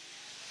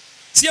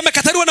 Si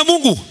amekataliwa na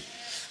Mungu.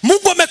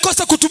 Mungu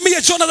amekosa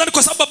kutumia Jonathan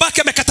kwa sababu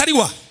babake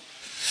amekataliwa.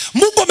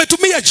 Mungu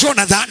ametumia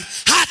Jonathan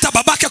hata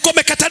babake kwa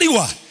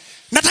amekataliwa.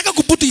 Nataka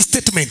kuputi hii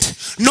statement.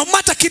 No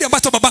matter kile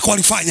ambacho babako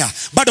walifanya,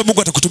 bado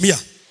Mungu atakutumia.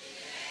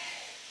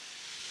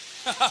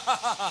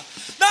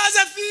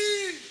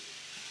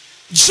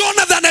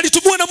 Jonathan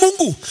alitumwa na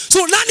Mungu.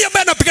 So nani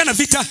ambaye anapigana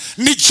vita?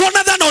 Ni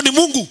Jonathan au ni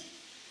Mungu?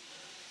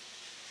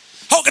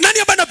 Nani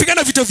ambaye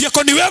anapigana vita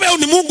vyako? Ni wewe au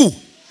ni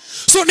Mungu?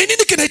 So ni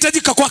nini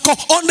kinahitajika kwako?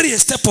 Only a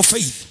step of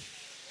faith.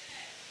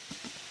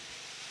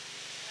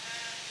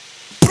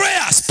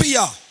 Prayer,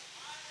 spear,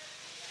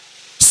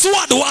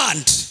 sword,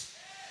 wand,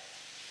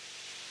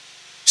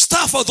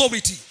 staff,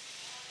 authority.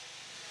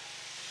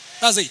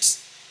 That's it.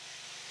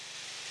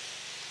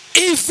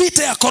 Hii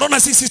vita ya corona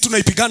sisi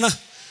tunaipigana.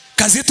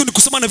 Kazi yetu ni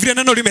kusema na vile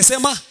neno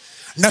limesema,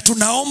 na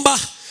tunaomba,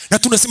 na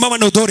tunasimama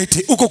na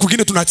authority. Huko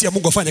kwingine tunaachia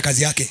Mungu afanye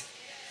kazi yake.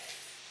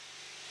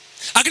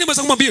 Lakini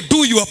mweza kumwambia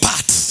do your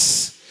part.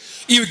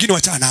 Hiyo wengine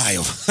wachana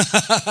nayo.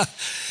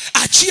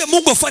 Achia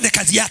Mungu afanye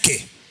kazi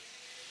yake.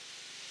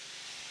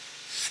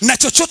 Na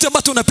chochote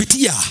ambacho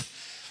unapitia,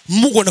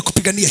 Mungu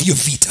anakupigania hiyo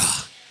vita.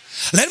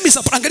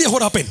 Angalia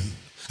what happened.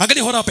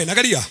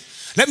 Angalia.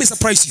 Let me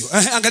surprise you.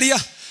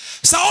 Angalia.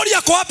 Saul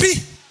yako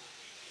wapi?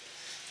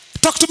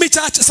 Talk to me,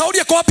 church. Saul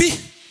yako wapi?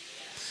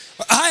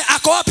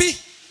 Ako wapi?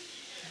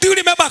 Do you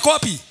remember ako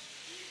wapi?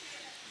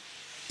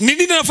 Ni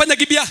nini anafanya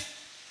Gibea?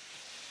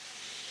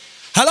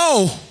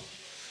 Hello?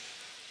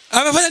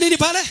 Amefanya nini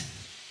pale?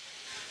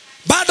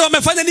 Bado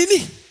amefanya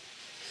nini?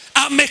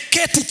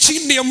 Ameketi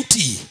chini ya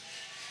mti.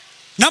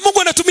 Na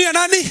Mungu anatumia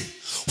nani?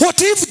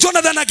 What if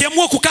Jonathan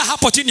angeamua kukaa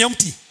hapo chini ya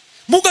mti?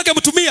 Mungu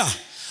angemtumia.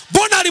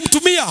 Mbona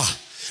alimtumia?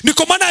 Ni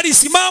kwa maana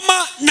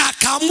alisimama na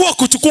akaamua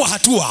kuchukua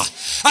hatua.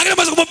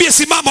 Angeweza kumwambia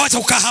simama, acha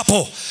kukaa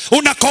hapo.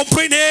 Una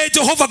complain,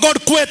 Jehovah God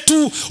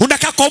kwetu,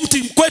 unakaa kwa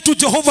mti kwetu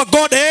Jehovah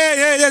God,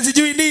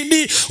 sijui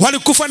nini,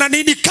 walikufa na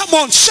nini. Come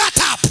on, shut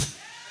up.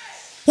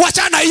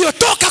 Wachana hiyo,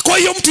 toka kwa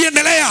hiyo mti,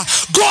 endelea.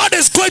 God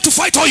is going to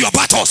fight all your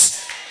battles.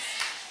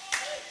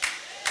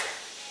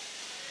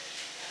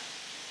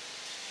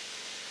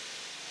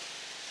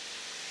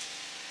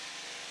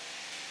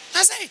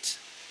 That's it.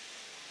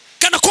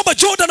 Kana kwamba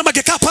Jordan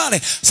magekaa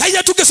pale, sasa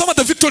hatungesoma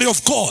the victory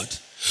of God.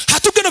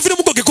 Hatungeona vile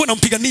Mungu angekuwa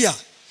anampigania.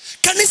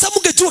 Kanisa,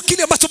 mungejua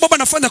kile ambacho Baba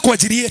anafanya kwa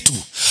ajili yetu.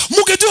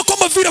 Mungejua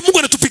kwamba vile Mungu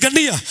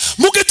anatupigania.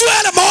 Mungejua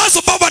yale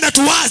mawazo Baba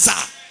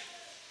anatuwaza.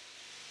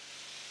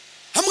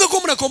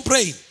 Hamngekuwa mna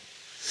complain.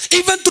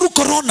 Even through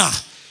corona,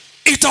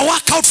 it will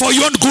work out for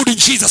your own good in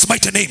Jesus'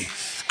 mighty name.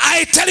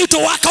 I tell you to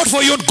work out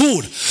for your own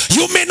good.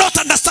 You may not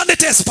understand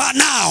it as far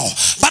now,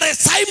 but as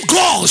time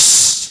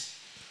goes,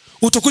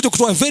 utakuja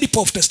kutoa a very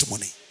powerful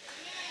testimony.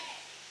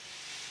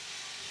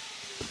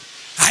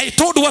 I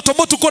told watu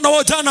ambao tuko na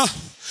wao jana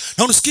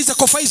na unasikiza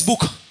kwa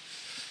Facebook,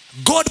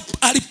 God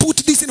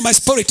aliput this in my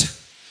spirit.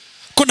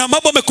 Kuna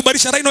mambo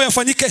amekubalisha right now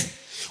yafanyike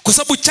kwa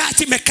sababu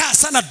church imekaa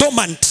sana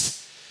dormant.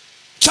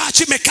 Church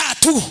imekaa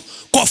tu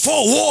kwa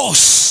 4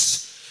 walls.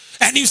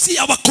 And you see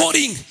our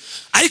calling,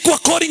 haikuwa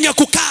calling ya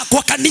kukaa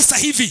kwa kanisa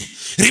hivi.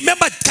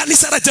 Remember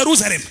kanisa la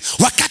Jerusalem,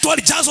 wakati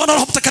walijazwa na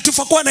Roho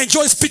Mtakatifu kwa na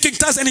enjoy speaking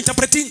tongues and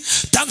interpreting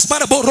tongues,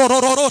 bara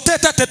bororo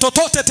teta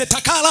tetotote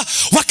tetakala,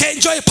 waka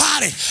enjoy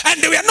pale.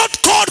 And they were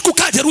not called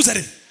kukaa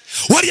Jerusalem.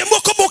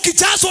 Waliamua kwamba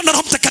ukijazwa na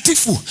Roho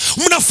Mtakatifu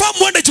mnafaa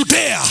muende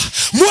Judea,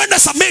 muende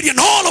Samaria and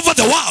all over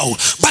the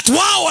world. But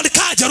wao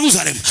walikaa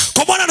Jerusalem.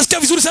 Kwa maana wanasikia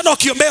vizuri sana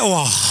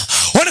wakiombewa.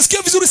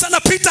 Wanasikia vizuri sana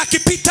Peter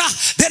akipita,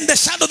 then the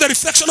shadow, the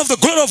reflection of the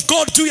glory of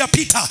God juu ya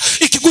Peter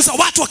ikigusa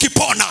watu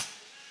wakipona.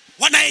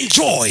 Wana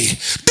enjoy.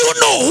 Do you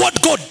know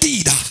what God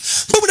did?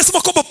 Mungu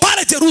anasema kwamba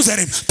pale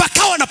Jerusalem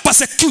pakawa na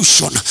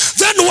persecution.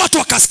 Then watu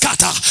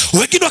wakaskata.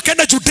 Wengine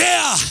wakaenda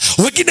Judea,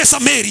 wengine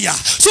Samaria.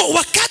 So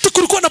wakati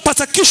kulikuwa na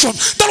persecution,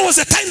 that was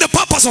the time the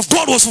purpose of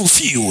God was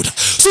fulfilled.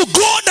 So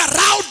God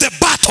allowed the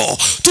battle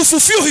to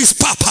fulfill his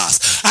purpose.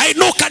 I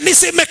know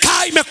kanisa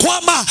imekaa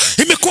imekwama,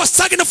 imekuwa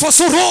stagnant for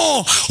so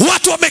long.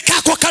 Watu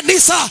wamekaa kwa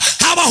kanisa,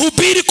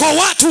 hawahubiri kwa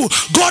watu.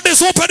 God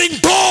is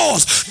opening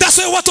doors. That's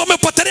why watu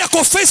wamepotelea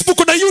kwa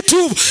Facebook na YouTube.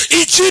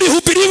 Injili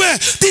hubiriwe.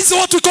 This is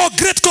what we call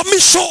Great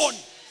Commission.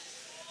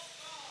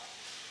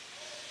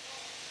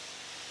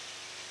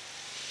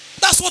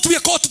 That's what we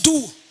are called to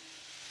do.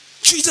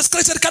 Jesus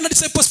Christ had kind of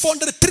disciples for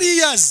 3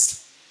 years.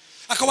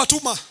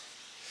 Akawatuma.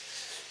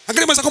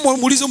 Angalia mweza kama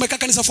muulize umekaa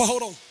kanisa for how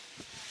long?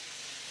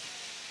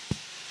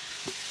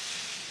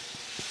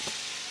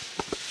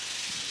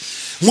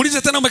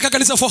 Muulize tena umekaa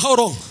kanisa for how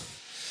long?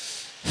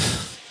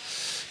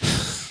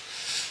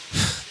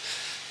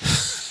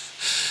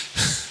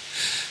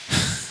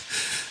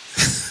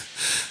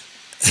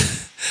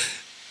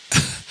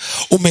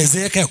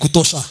 Umezeeka ya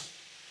kutosha.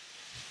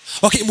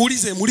 Okay,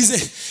 muulize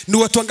ni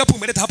watu wangapi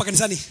umeleta hapa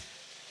kanisani?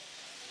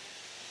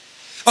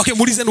 Okay,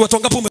 muulize ni watu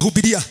wangapi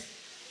umehubiria?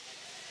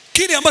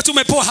 Kile ambacho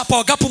umepewa hapa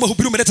wangapi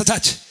umehubiria umeleta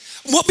church?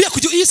 Mwambie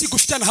kujua hii si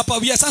kufichana hapa.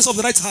 We are sons of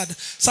the right hand.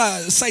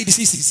 Side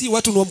sisi. Si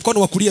watu wa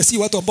mkono wa kulia, si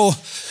watu ambao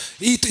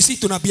si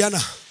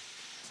tunabiana.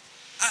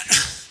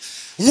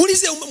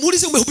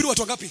 Muulize umehubiri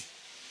watu wangapi?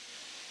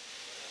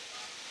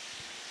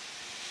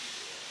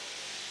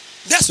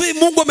 That's why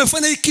Mungu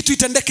amefanya hii kitu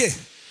itendeke.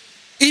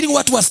 Ili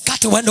watu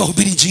wasikate waende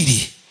wahubiri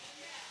injili.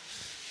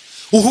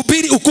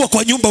 Uhubiri ukuwa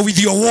kwa nyumba with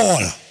your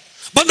wall.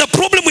 But the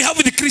problem we have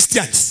with the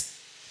Christians,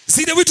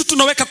 zile vitu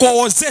tunaweka kwa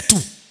wall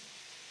zetu.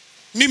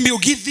 Mimi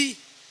ugithi,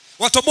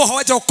 watu ambao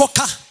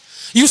hawajaokoka.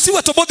 You see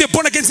watu ambao they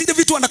born again, zile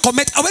vitu wana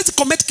comment. Hawezi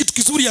comment kitu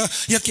kizuri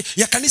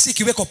ya kanisa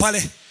ikiwekwa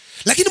pale.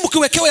 Lakini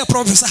mkiwekewa ya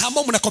Professor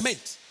Hamo mna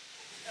comment.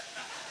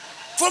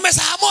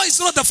 Professor Hamo is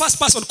not the first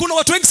person. Kuna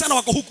watu wengi sana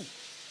wako huku.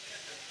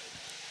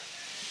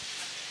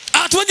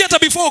 Watu wengi hata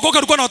before ukoka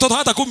walikuwa na watoto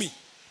hata 10.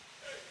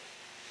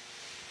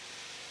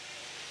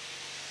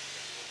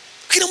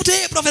 Kila mtu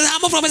Professor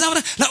Hamo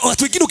na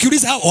watu wengine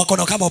ukiuliza hao wako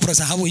na kama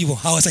Professor Hamo hivyo,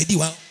 hawasaidii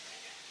wao.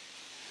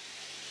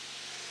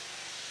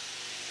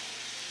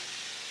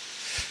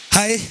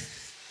 Hai.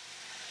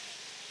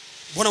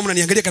 Mbona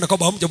mnaniangalia kana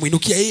kwamba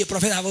hamjamuinukia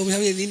Professor Hamo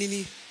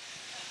nini?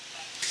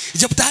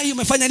 Jabtai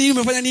umefanya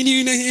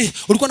nini?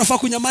 Ulikuwa unafaa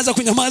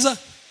kunyamaza.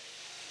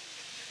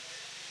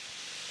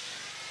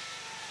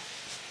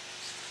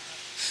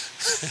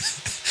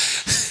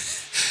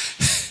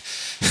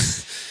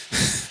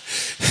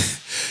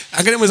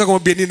 Angalia mweza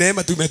kumwambia ni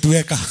neema tu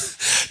imetuweka.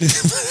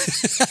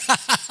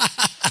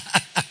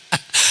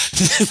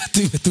 Neema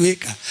tu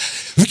imetuweka.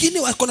 Wengine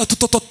wako na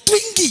tutoto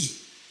twingi.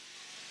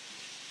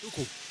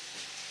 Huko.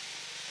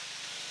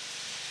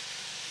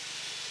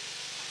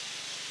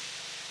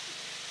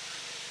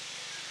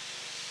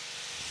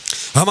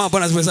 Mama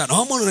bwana asifiwe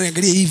sana. Mbona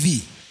unaniangalia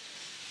hivi?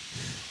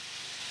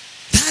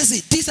 That's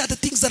it. These are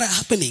the things that are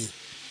happening.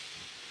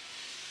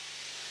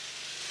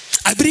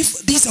 I believe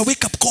this is a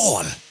wake up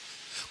call.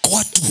 Kwa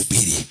watu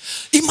hubiri.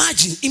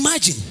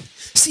 Imagine.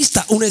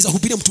 Sister unaweza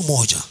hubiria mtu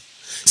mmoja.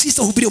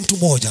 Sister hubiria mtu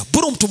mmoja.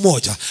 Bro mtu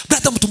mmoja.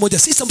 Brother mtu mmoja.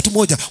 Sister mtu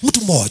mmoja.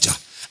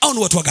 Au ni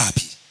watu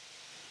wangapi?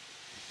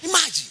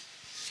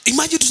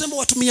 Imagine tuseme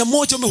watu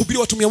 100 wamehubiri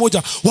watu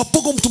 100.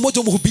 Wapogo mtu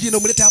mmoja umehubiri na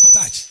umlete hapa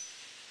touch.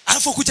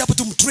 Alafu kuja hapa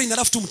tumtrain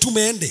alafu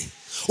tumtume ende.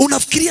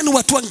 Unafikiria ni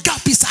watu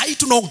wangapi saa hii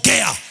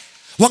tunaongea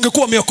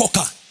wangekuwa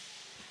wameokoka?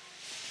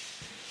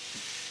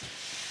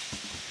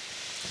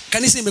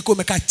 Kanisa imekuwa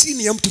imekaa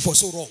chini ya mtu for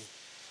so long.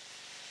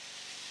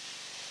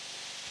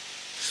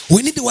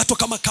 We need watu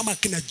kama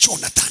kina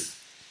Jonathan.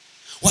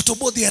 Watu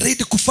ambao they are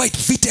ready to fight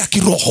vita ya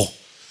kiroho.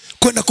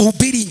 Kwenda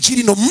kuhubiri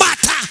injili no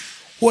matter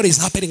what is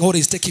happening, what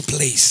is taking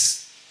place.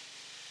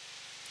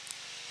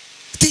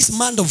 This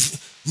month of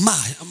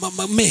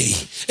May.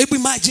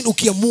 Imagine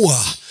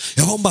ukiamua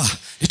ya kwamba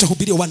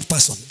nitahubiria one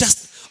person. Just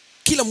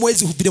kila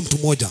mwezi hubiria mtu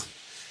mmoja.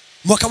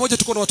 Mwaka mmoja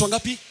tuko na watu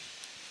wangapi?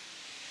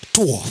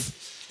 12.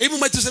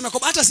 Imagine tuseme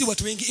kwamba hata si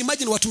watu wengi.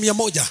 Imagine watu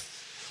 100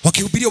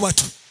 wakihubiria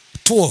watu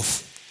 12.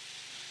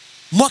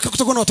 Mwaka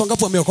kutakuwa na watu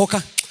wangapi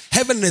wameokoka?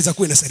 Heaven inaweza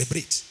kuwa ina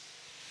celebrate.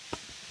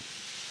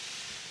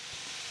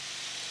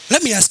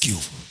 Let me ask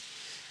you.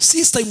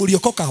 Since time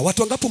uliokoka,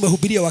 watu wangapi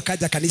umehubiria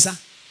wakaja kanisa?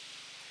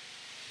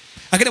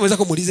 Akina mweza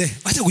kumuulize,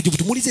 acha kujibu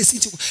tumuulize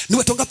sisi ni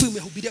watu wangapi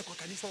umehubiria kwa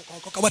kanisa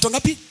ukaokoka? Watu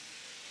wangapi?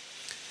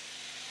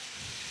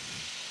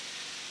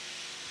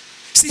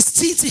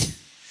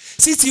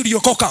 Sisi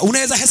uliokoka,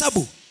 unaweza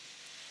hesabu?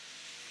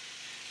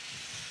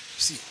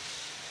 Si.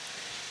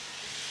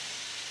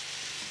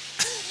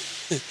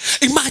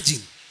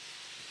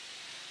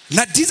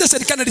 Na Jesus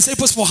alikaa na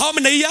disciples for how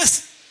many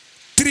years?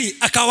 3.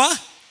 Akawa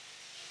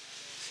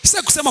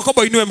sasa kusema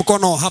kwamba uinue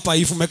mkono hapa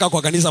hivi umekaa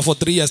kwa kanisa for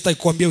 3 years,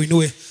 sitaki kuambia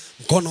uinue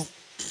mkono.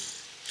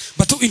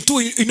 But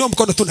inua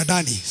mkono tu na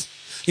ndani.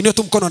 Inua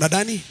tu mkono na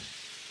ndani.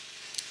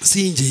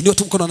 Si nje, inua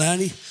tu mkono na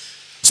ndani.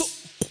 So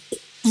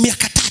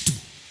miaka 3.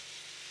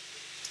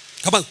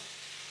 Kama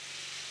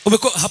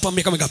umekuwa hapa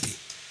miaka mingapi?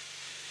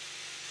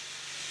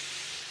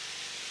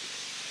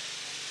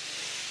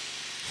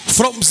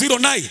 From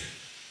 09.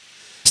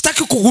 Sitaki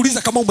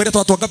kukuuliza kama umeleta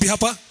watu wangapi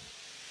hapa,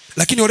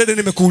 lakini already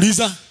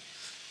nimekuuliza.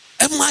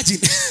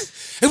 Imagine.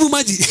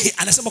 Imagine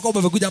anasema kwamba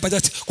amekuja hapa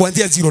just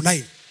kuanzia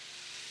 09.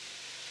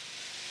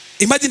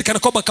 Imagine kana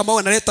kwamba kama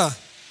wanaleta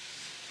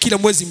kila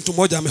mwezi mtu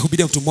mmoja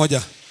amehubiria mtu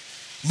mmoja.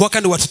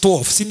 Mwaka ni watu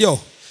 12, si ndio?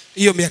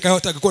 Hiyo miaka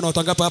yote angekuwa na watu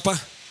wangapi hapa?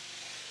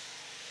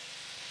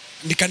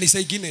 Ni kanisa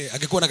ingine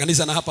angekuwa na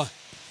kanisa na hapa.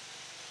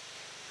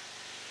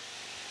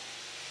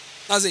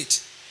 That's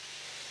it.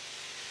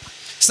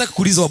 Sitaki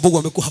kuuliza wabogo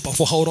wamekuwa hapa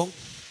for how long?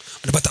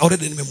 But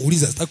already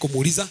nimemuuliza, sitaki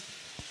kumuuliza.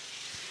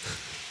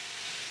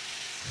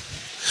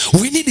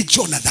 We need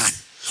Jonathan.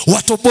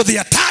 Watu ambao they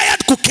are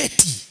tired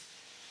kuketi.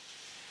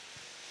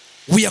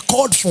 We are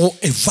called for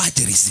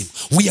evangelism.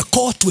 We are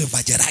called to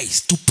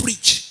evangelize, to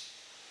preach.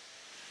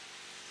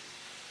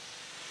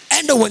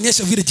 Enda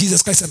uonyeshe vile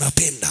Jesus Christ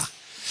anapenda.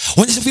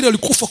 Uonyeshe vile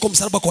alikufa kwa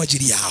msalaba kwa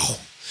ajili yao.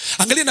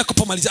 Angalia na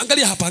kupamaliza.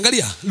 Angalia hapa,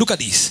 angalia. Look at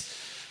this.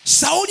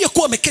 Sauli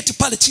alikuwa ameketi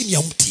pale chini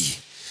ya mti.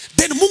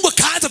 Then Mungu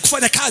akaanza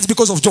kufanya kazi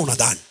because of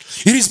Jonathan.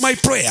 It is my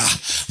prayer.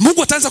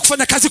 Mungu ataanza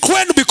kufanya kazi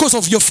kwenu because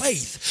of your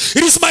faith.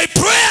 It is my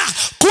prayer.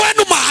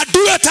 Kwenu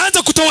maadui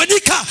ataanza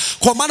kutawanyika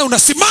kwa maana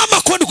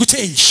unasimama kwenu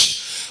kuchange.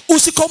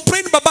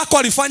 Usicomplain babako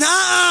alifanya.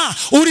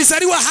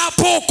 Ulizaliwa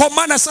hapo kwa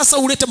maana sasa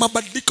ulete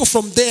mabadiliko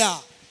from there.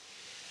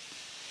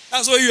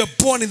 That's why you are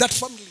born in that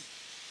family.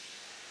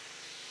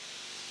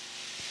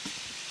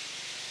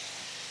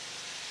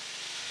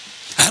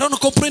 I don't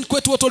complain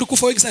kwetu watu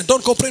walikufa wengi sana.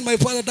 Don't complain my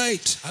father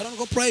died. I don't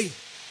complain.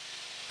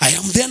 I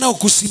am there now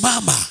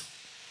kusimama.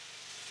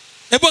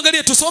 Hebu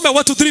angalia tusome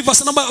 1-3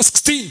 verse number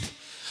 16.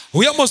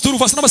 We almost do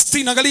verse number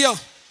 16. Angalia.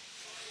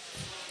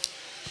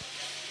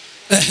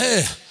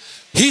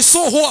 He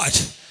saw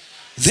what?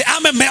 The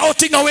army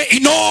melting away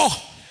in all.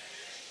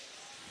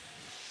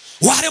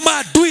 Wale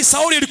maadui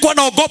Sauli alikuwa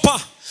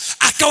anaogopa.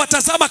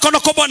 Akawatazama akaona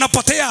kwamba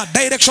wanapotea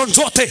direction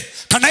zote.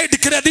 Can I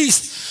declare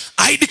this?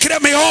 I declare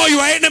may all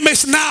your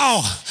enemies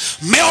now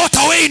melt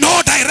away in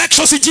all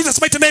directions in Jesus'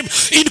 mighty name,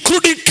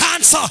 including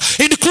cancer,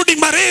 including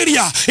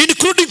malaria,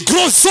 including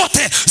growth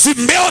zote. They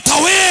melt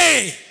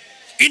away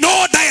in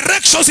all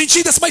directions in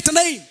Jesus' mighty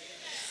name.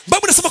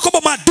 Bible inasema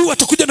kwamba maadui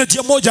watakuja na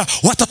njia moja,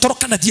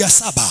 watatoroka na njia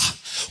 7.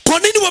 Kwa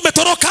nini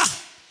wametoroka?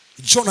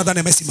 Jonathan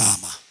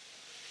amesimama.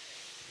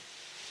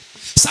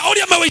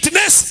 Sauli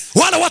amewitness,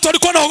 wala watu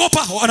walikuwa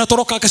wanaogopa,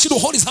 wanatoroka, akashindwa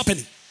what is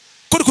happening.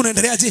 Kwani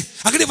kunaendeleaje?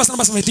 Angalia verse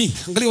number 17.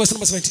 Angalia verse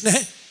number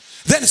 17.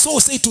 Then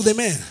Saul said to the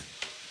men,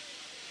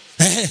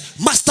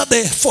 master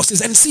the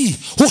forces and see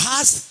who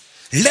has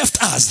left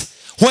us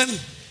when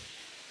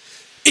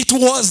it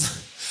was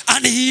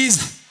and he is.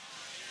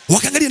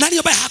 Wakaangalia nani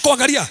ambaye hako,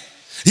 angalia.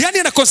 Yani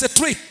ana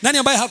concentrate nani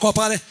ambaye hako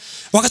pale.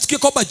 Wakasikia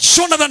kwamba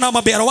Jonathan na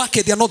mabera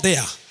wake they are not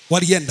there.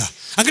 Walienda.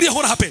 Angalia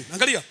what happened.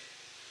 Angalia.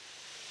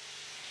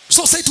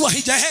 So say to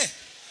Ahijah,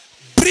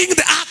 bring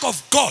the ark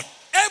of God.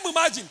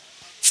 Imagine.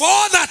 For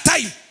all that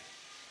time.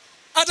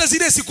 Hata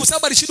zile siku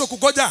 7 alishindwa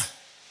kugoja.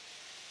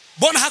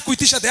 Mbona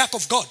hakuitisha the ark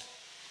of God?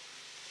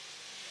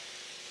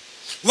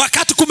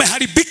 Wakati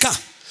kumeharibika.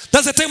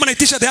 That's the time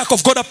anaitisha the ark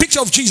of God, a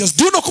picture of Jesus.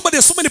 Do you know there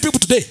are so many people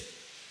today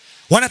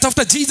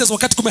wanatafuta Jesus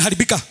wakati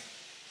kumeharibika?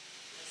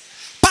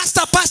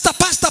 Pastor.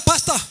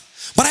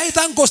 But I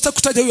thank God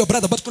kutaja huyo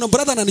brother, but kuna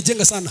brother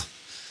ananijenga sana.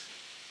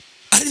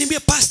 Aliniambia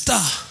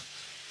pastor,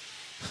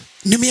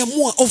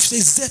 nimeamua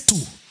offices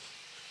zetu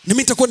mimi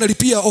nitakuwa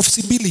nalipia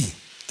office 2.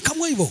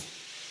 Kama hivyo.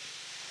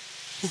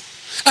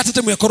 Hata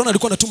time ya corona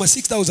alikuwa anatuma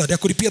 6,000 ya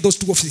kulipia those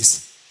 2 offices.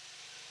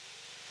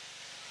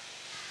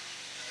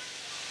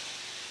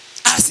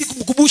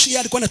 Asikumkubushi yeye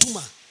alikuwa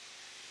anatuma.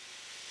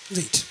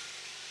 Right.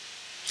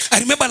 I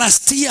remember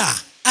last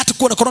year hata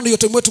kuwa na corona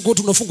yote mwetu kwa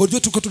tunafunga ndio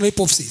tulikuwa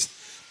tunalipa offices.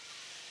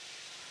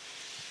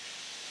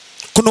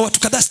 Kuna watu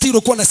kadhaa still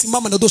walikuwa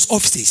wanasimama na those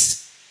offices.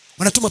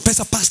 Wanatuma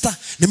pesa pastor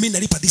na mimi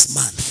nalipa this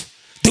month.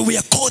 They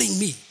were calling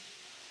me.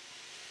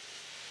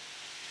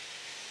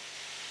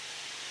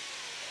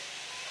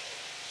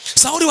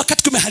 Sauli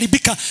wakati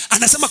kumeharibika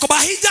anasema kwamba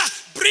Ahijah,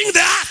 bring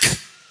the ark.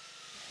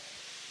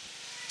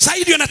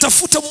 Saidi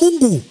anatafuta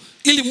Mungu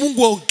ili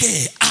Mungu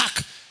aongee.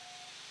 Ark,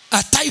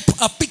 a type,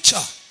 a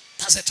picture.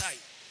 That's a time.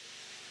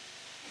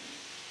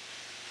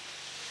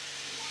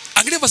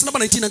 Angalia verse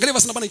number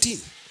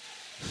 19.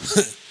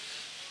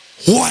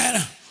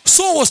 Where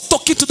Saul was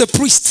talking to the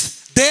priest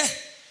there.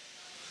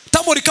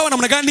 Tambo likawa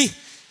namna gani?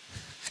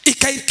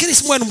 Ikaikiri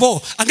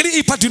mwenvo. Angalia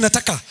hii part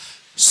unataka.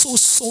 So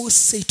Saul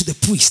said to the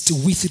priest to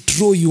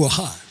withdraw your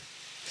hand.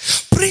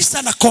 Priest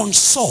ana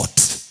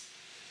consort.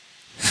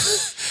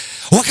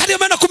 Wakati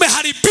amena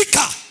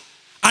kumeharibika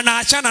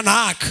anaachana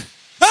na ark.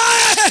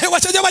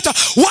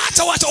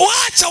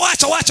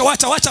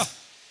 Wacha.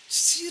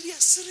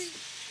 Seriously?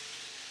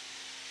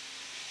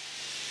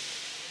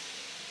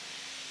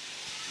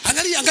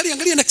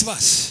 Angalia next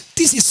verse.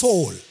 This is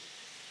Saul.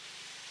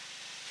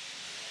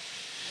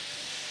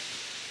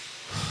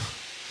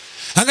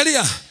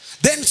 Angalia.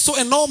 Then saw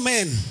an old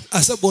man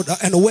assembled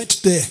and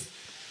went there.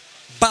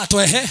 But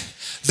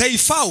they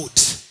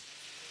fought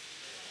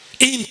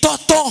in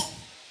total,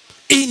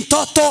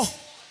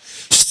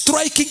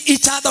 striking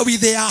each other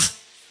with their.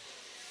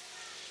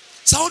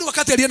 Sauli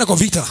wakati alienda kwa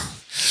vita,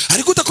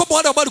 alikuta kwamba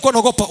wale ambao walikuwa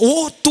wanaogopa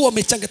wote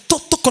wamechanga,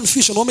 total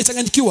confusion,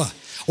 wamechanganyikiwa,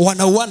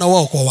 wanauana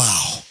wao kwa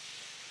wao.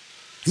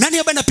 Nani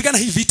ambaye anapigana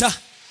hii vita?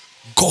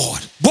 God.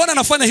 Bwana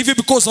anafanya hivi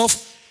because of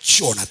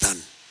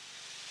Jonathan.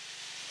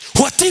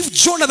 What if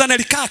Jonathan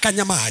alikaa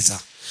akanyamaza?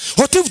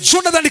 What if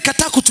Jonathan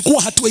alikataa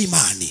kuchukua hatua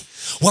imani?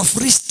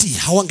 Wafilisti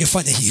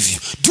hawangefanya hivyo.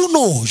 Do you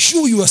know,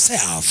 you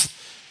yourself,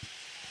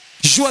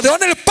 you are the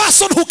only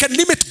person who can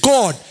limit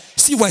God.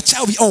 Si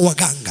wachawi au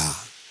waganga.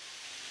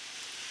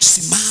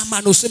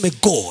 Simama na useme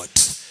God,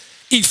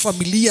 hii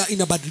familia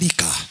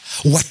inabadilika,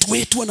 watu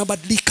wetu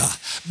wanabadilika,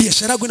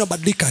 biashara yangu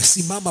inabadilika.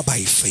 Simama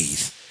by faith.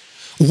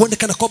 Uone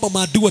kana kwamba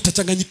maadui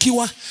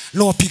watachanganyikiwa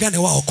na wapigane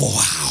wao kwa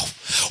wao.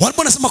 Wale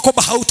wanasema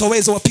kwamba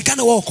hautaweza,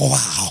 wapigane wao kwa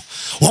wao.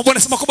 Wale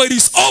wanasema kwamba it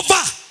is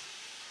over.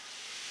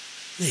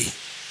 Hey.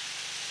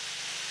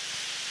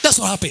 That's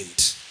what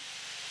happened.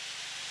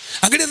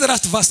 Angalia the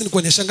last verse ni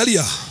kuonyesha.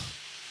 Angalia.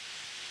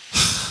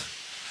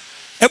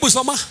 Hebu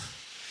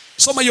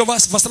soma your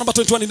verse number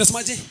 21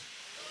 inasemaje?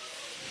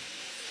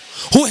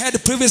 Who had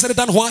previously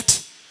done what?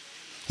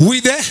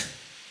 With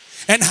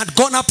and had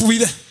gone up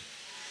with.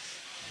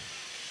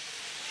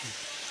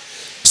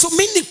 So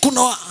meaning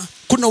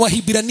kuna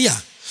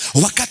Wahibrania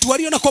wakati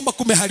waliona kwamba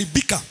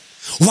kumeharibika,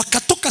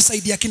 wakatoka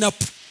saidi ya kina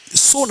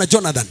Saul na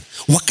Jonathan,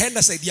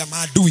 wakaenda saidi ya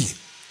maadui.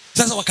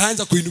 Sasa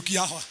wakaanza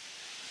kuinukia hawa.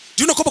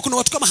 Do you know kwamba kuna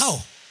watu kama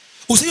hao?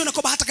 Usione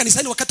kwamba hata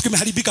kanisani wakati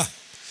kumeharibika,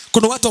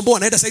 kuna watu ambao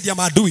wanaenda saidi ya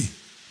maadui.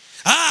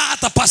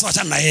 Hata pasa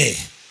wachana na yeye.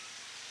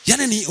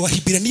 Yaani ni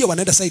Wahibrania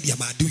wanaenda saidi ya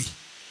maadui.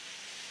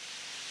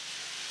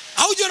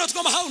 Au jiona watu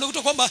kama hao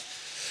unakuta kwamba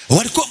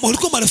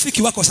walikuwa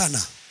marafiki wako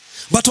sana.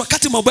 But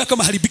wakati mambo yako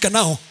maharibika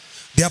nao,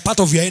 they are part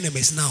of your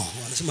enemies now.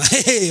 Wanasema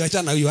hey,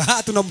 wachana huyo.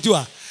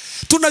 Tunamjua.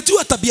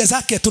 Tunajua tabia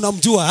zake,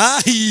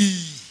 tunamjua.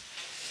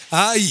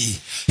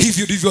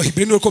 Hivyo ndivyo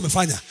Wahibrania walikuwa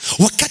wamefanya.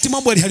 Wakati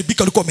mambo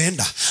yaliharibika walikuwa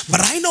wameenda.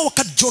 Maraina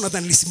wakati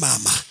Jonathan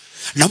alisimama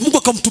na Mungu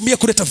akamtumia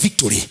kuleta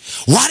victory,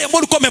 wale ambao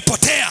walikuwa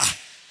wamepotea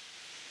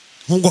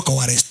Mungu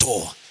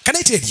akawarestore. Can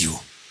I tell you,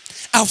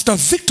 after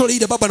victory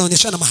ile baba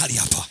anaonyeshana mahali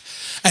hapa,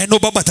 I know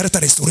baba ataleta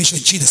restoration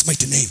in Jesus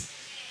mighty name.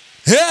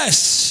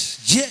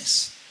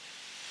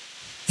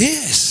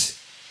 Yes.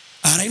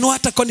 I know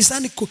hata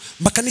kanisani,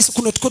 makanisa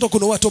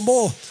kuna watu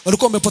ambao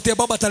walikuwa wamepotea,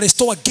 baba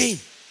atarestore again.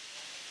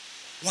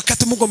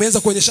 Wakati Mungu ameanza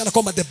kuonyeshana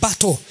kwamba the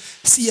battle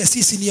si ya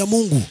sisi, ni ya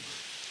Mungu.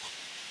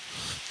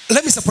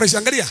 Let me surprise you.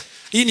 Angalia,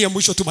 hii ni ya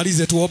mwisho,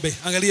 tumalize tuombe.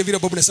 Angalia vile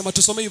Biblia inasema,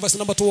 tusome verse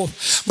number 12.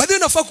 Baadaye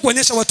unafaa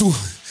kuonyesha watu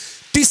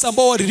 9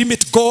 ambao wali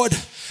limit God.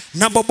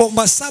 Number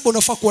 7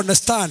 unafaa ku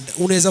understand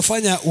unaweza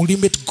fanya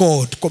ulimit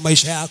God kwa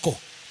maisha yako.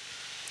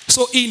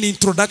 So hii ni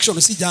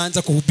introduction,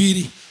 sijaanza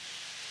kuhubiri.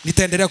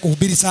 Nitaendelea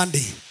kuhubiri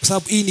Sunday kwa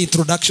sababu hii ni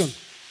introduction.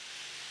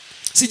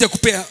 Sija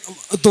kupea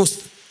those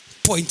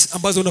points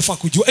ambazo unafaa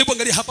kujua. Hebu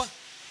angalia hapa.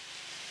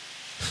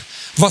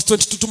 Verse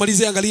 22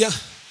 tumalize. Angalia.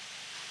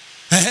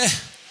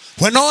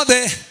 When all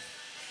the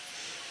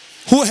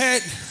who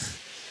had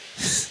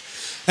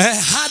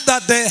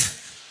that the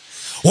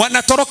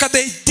wanatoroka,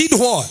 they did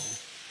what?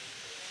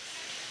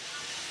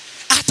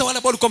 Hata wale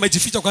ambao walikuwa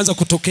wamejificha kwanza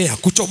kutokea,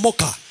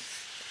 kuchomoka.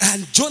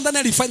 And Jonathan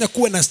alifanya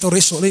kuwe na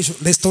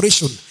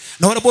restoration.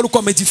 Na wale ambao walikuwa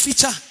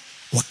wamejificha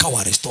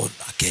wakawa restored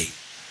again.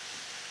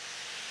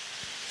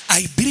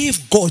 I believe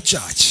God,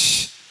 church,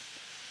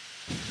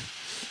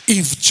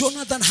 if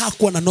Jonathan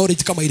hakuwa na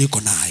knowledge kama ile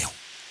iko nayo,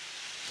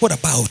 what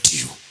about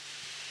you?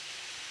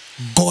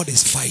 God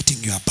is fighting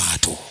your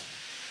battle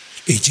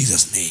in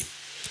Jesus' name.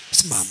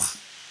 Simama.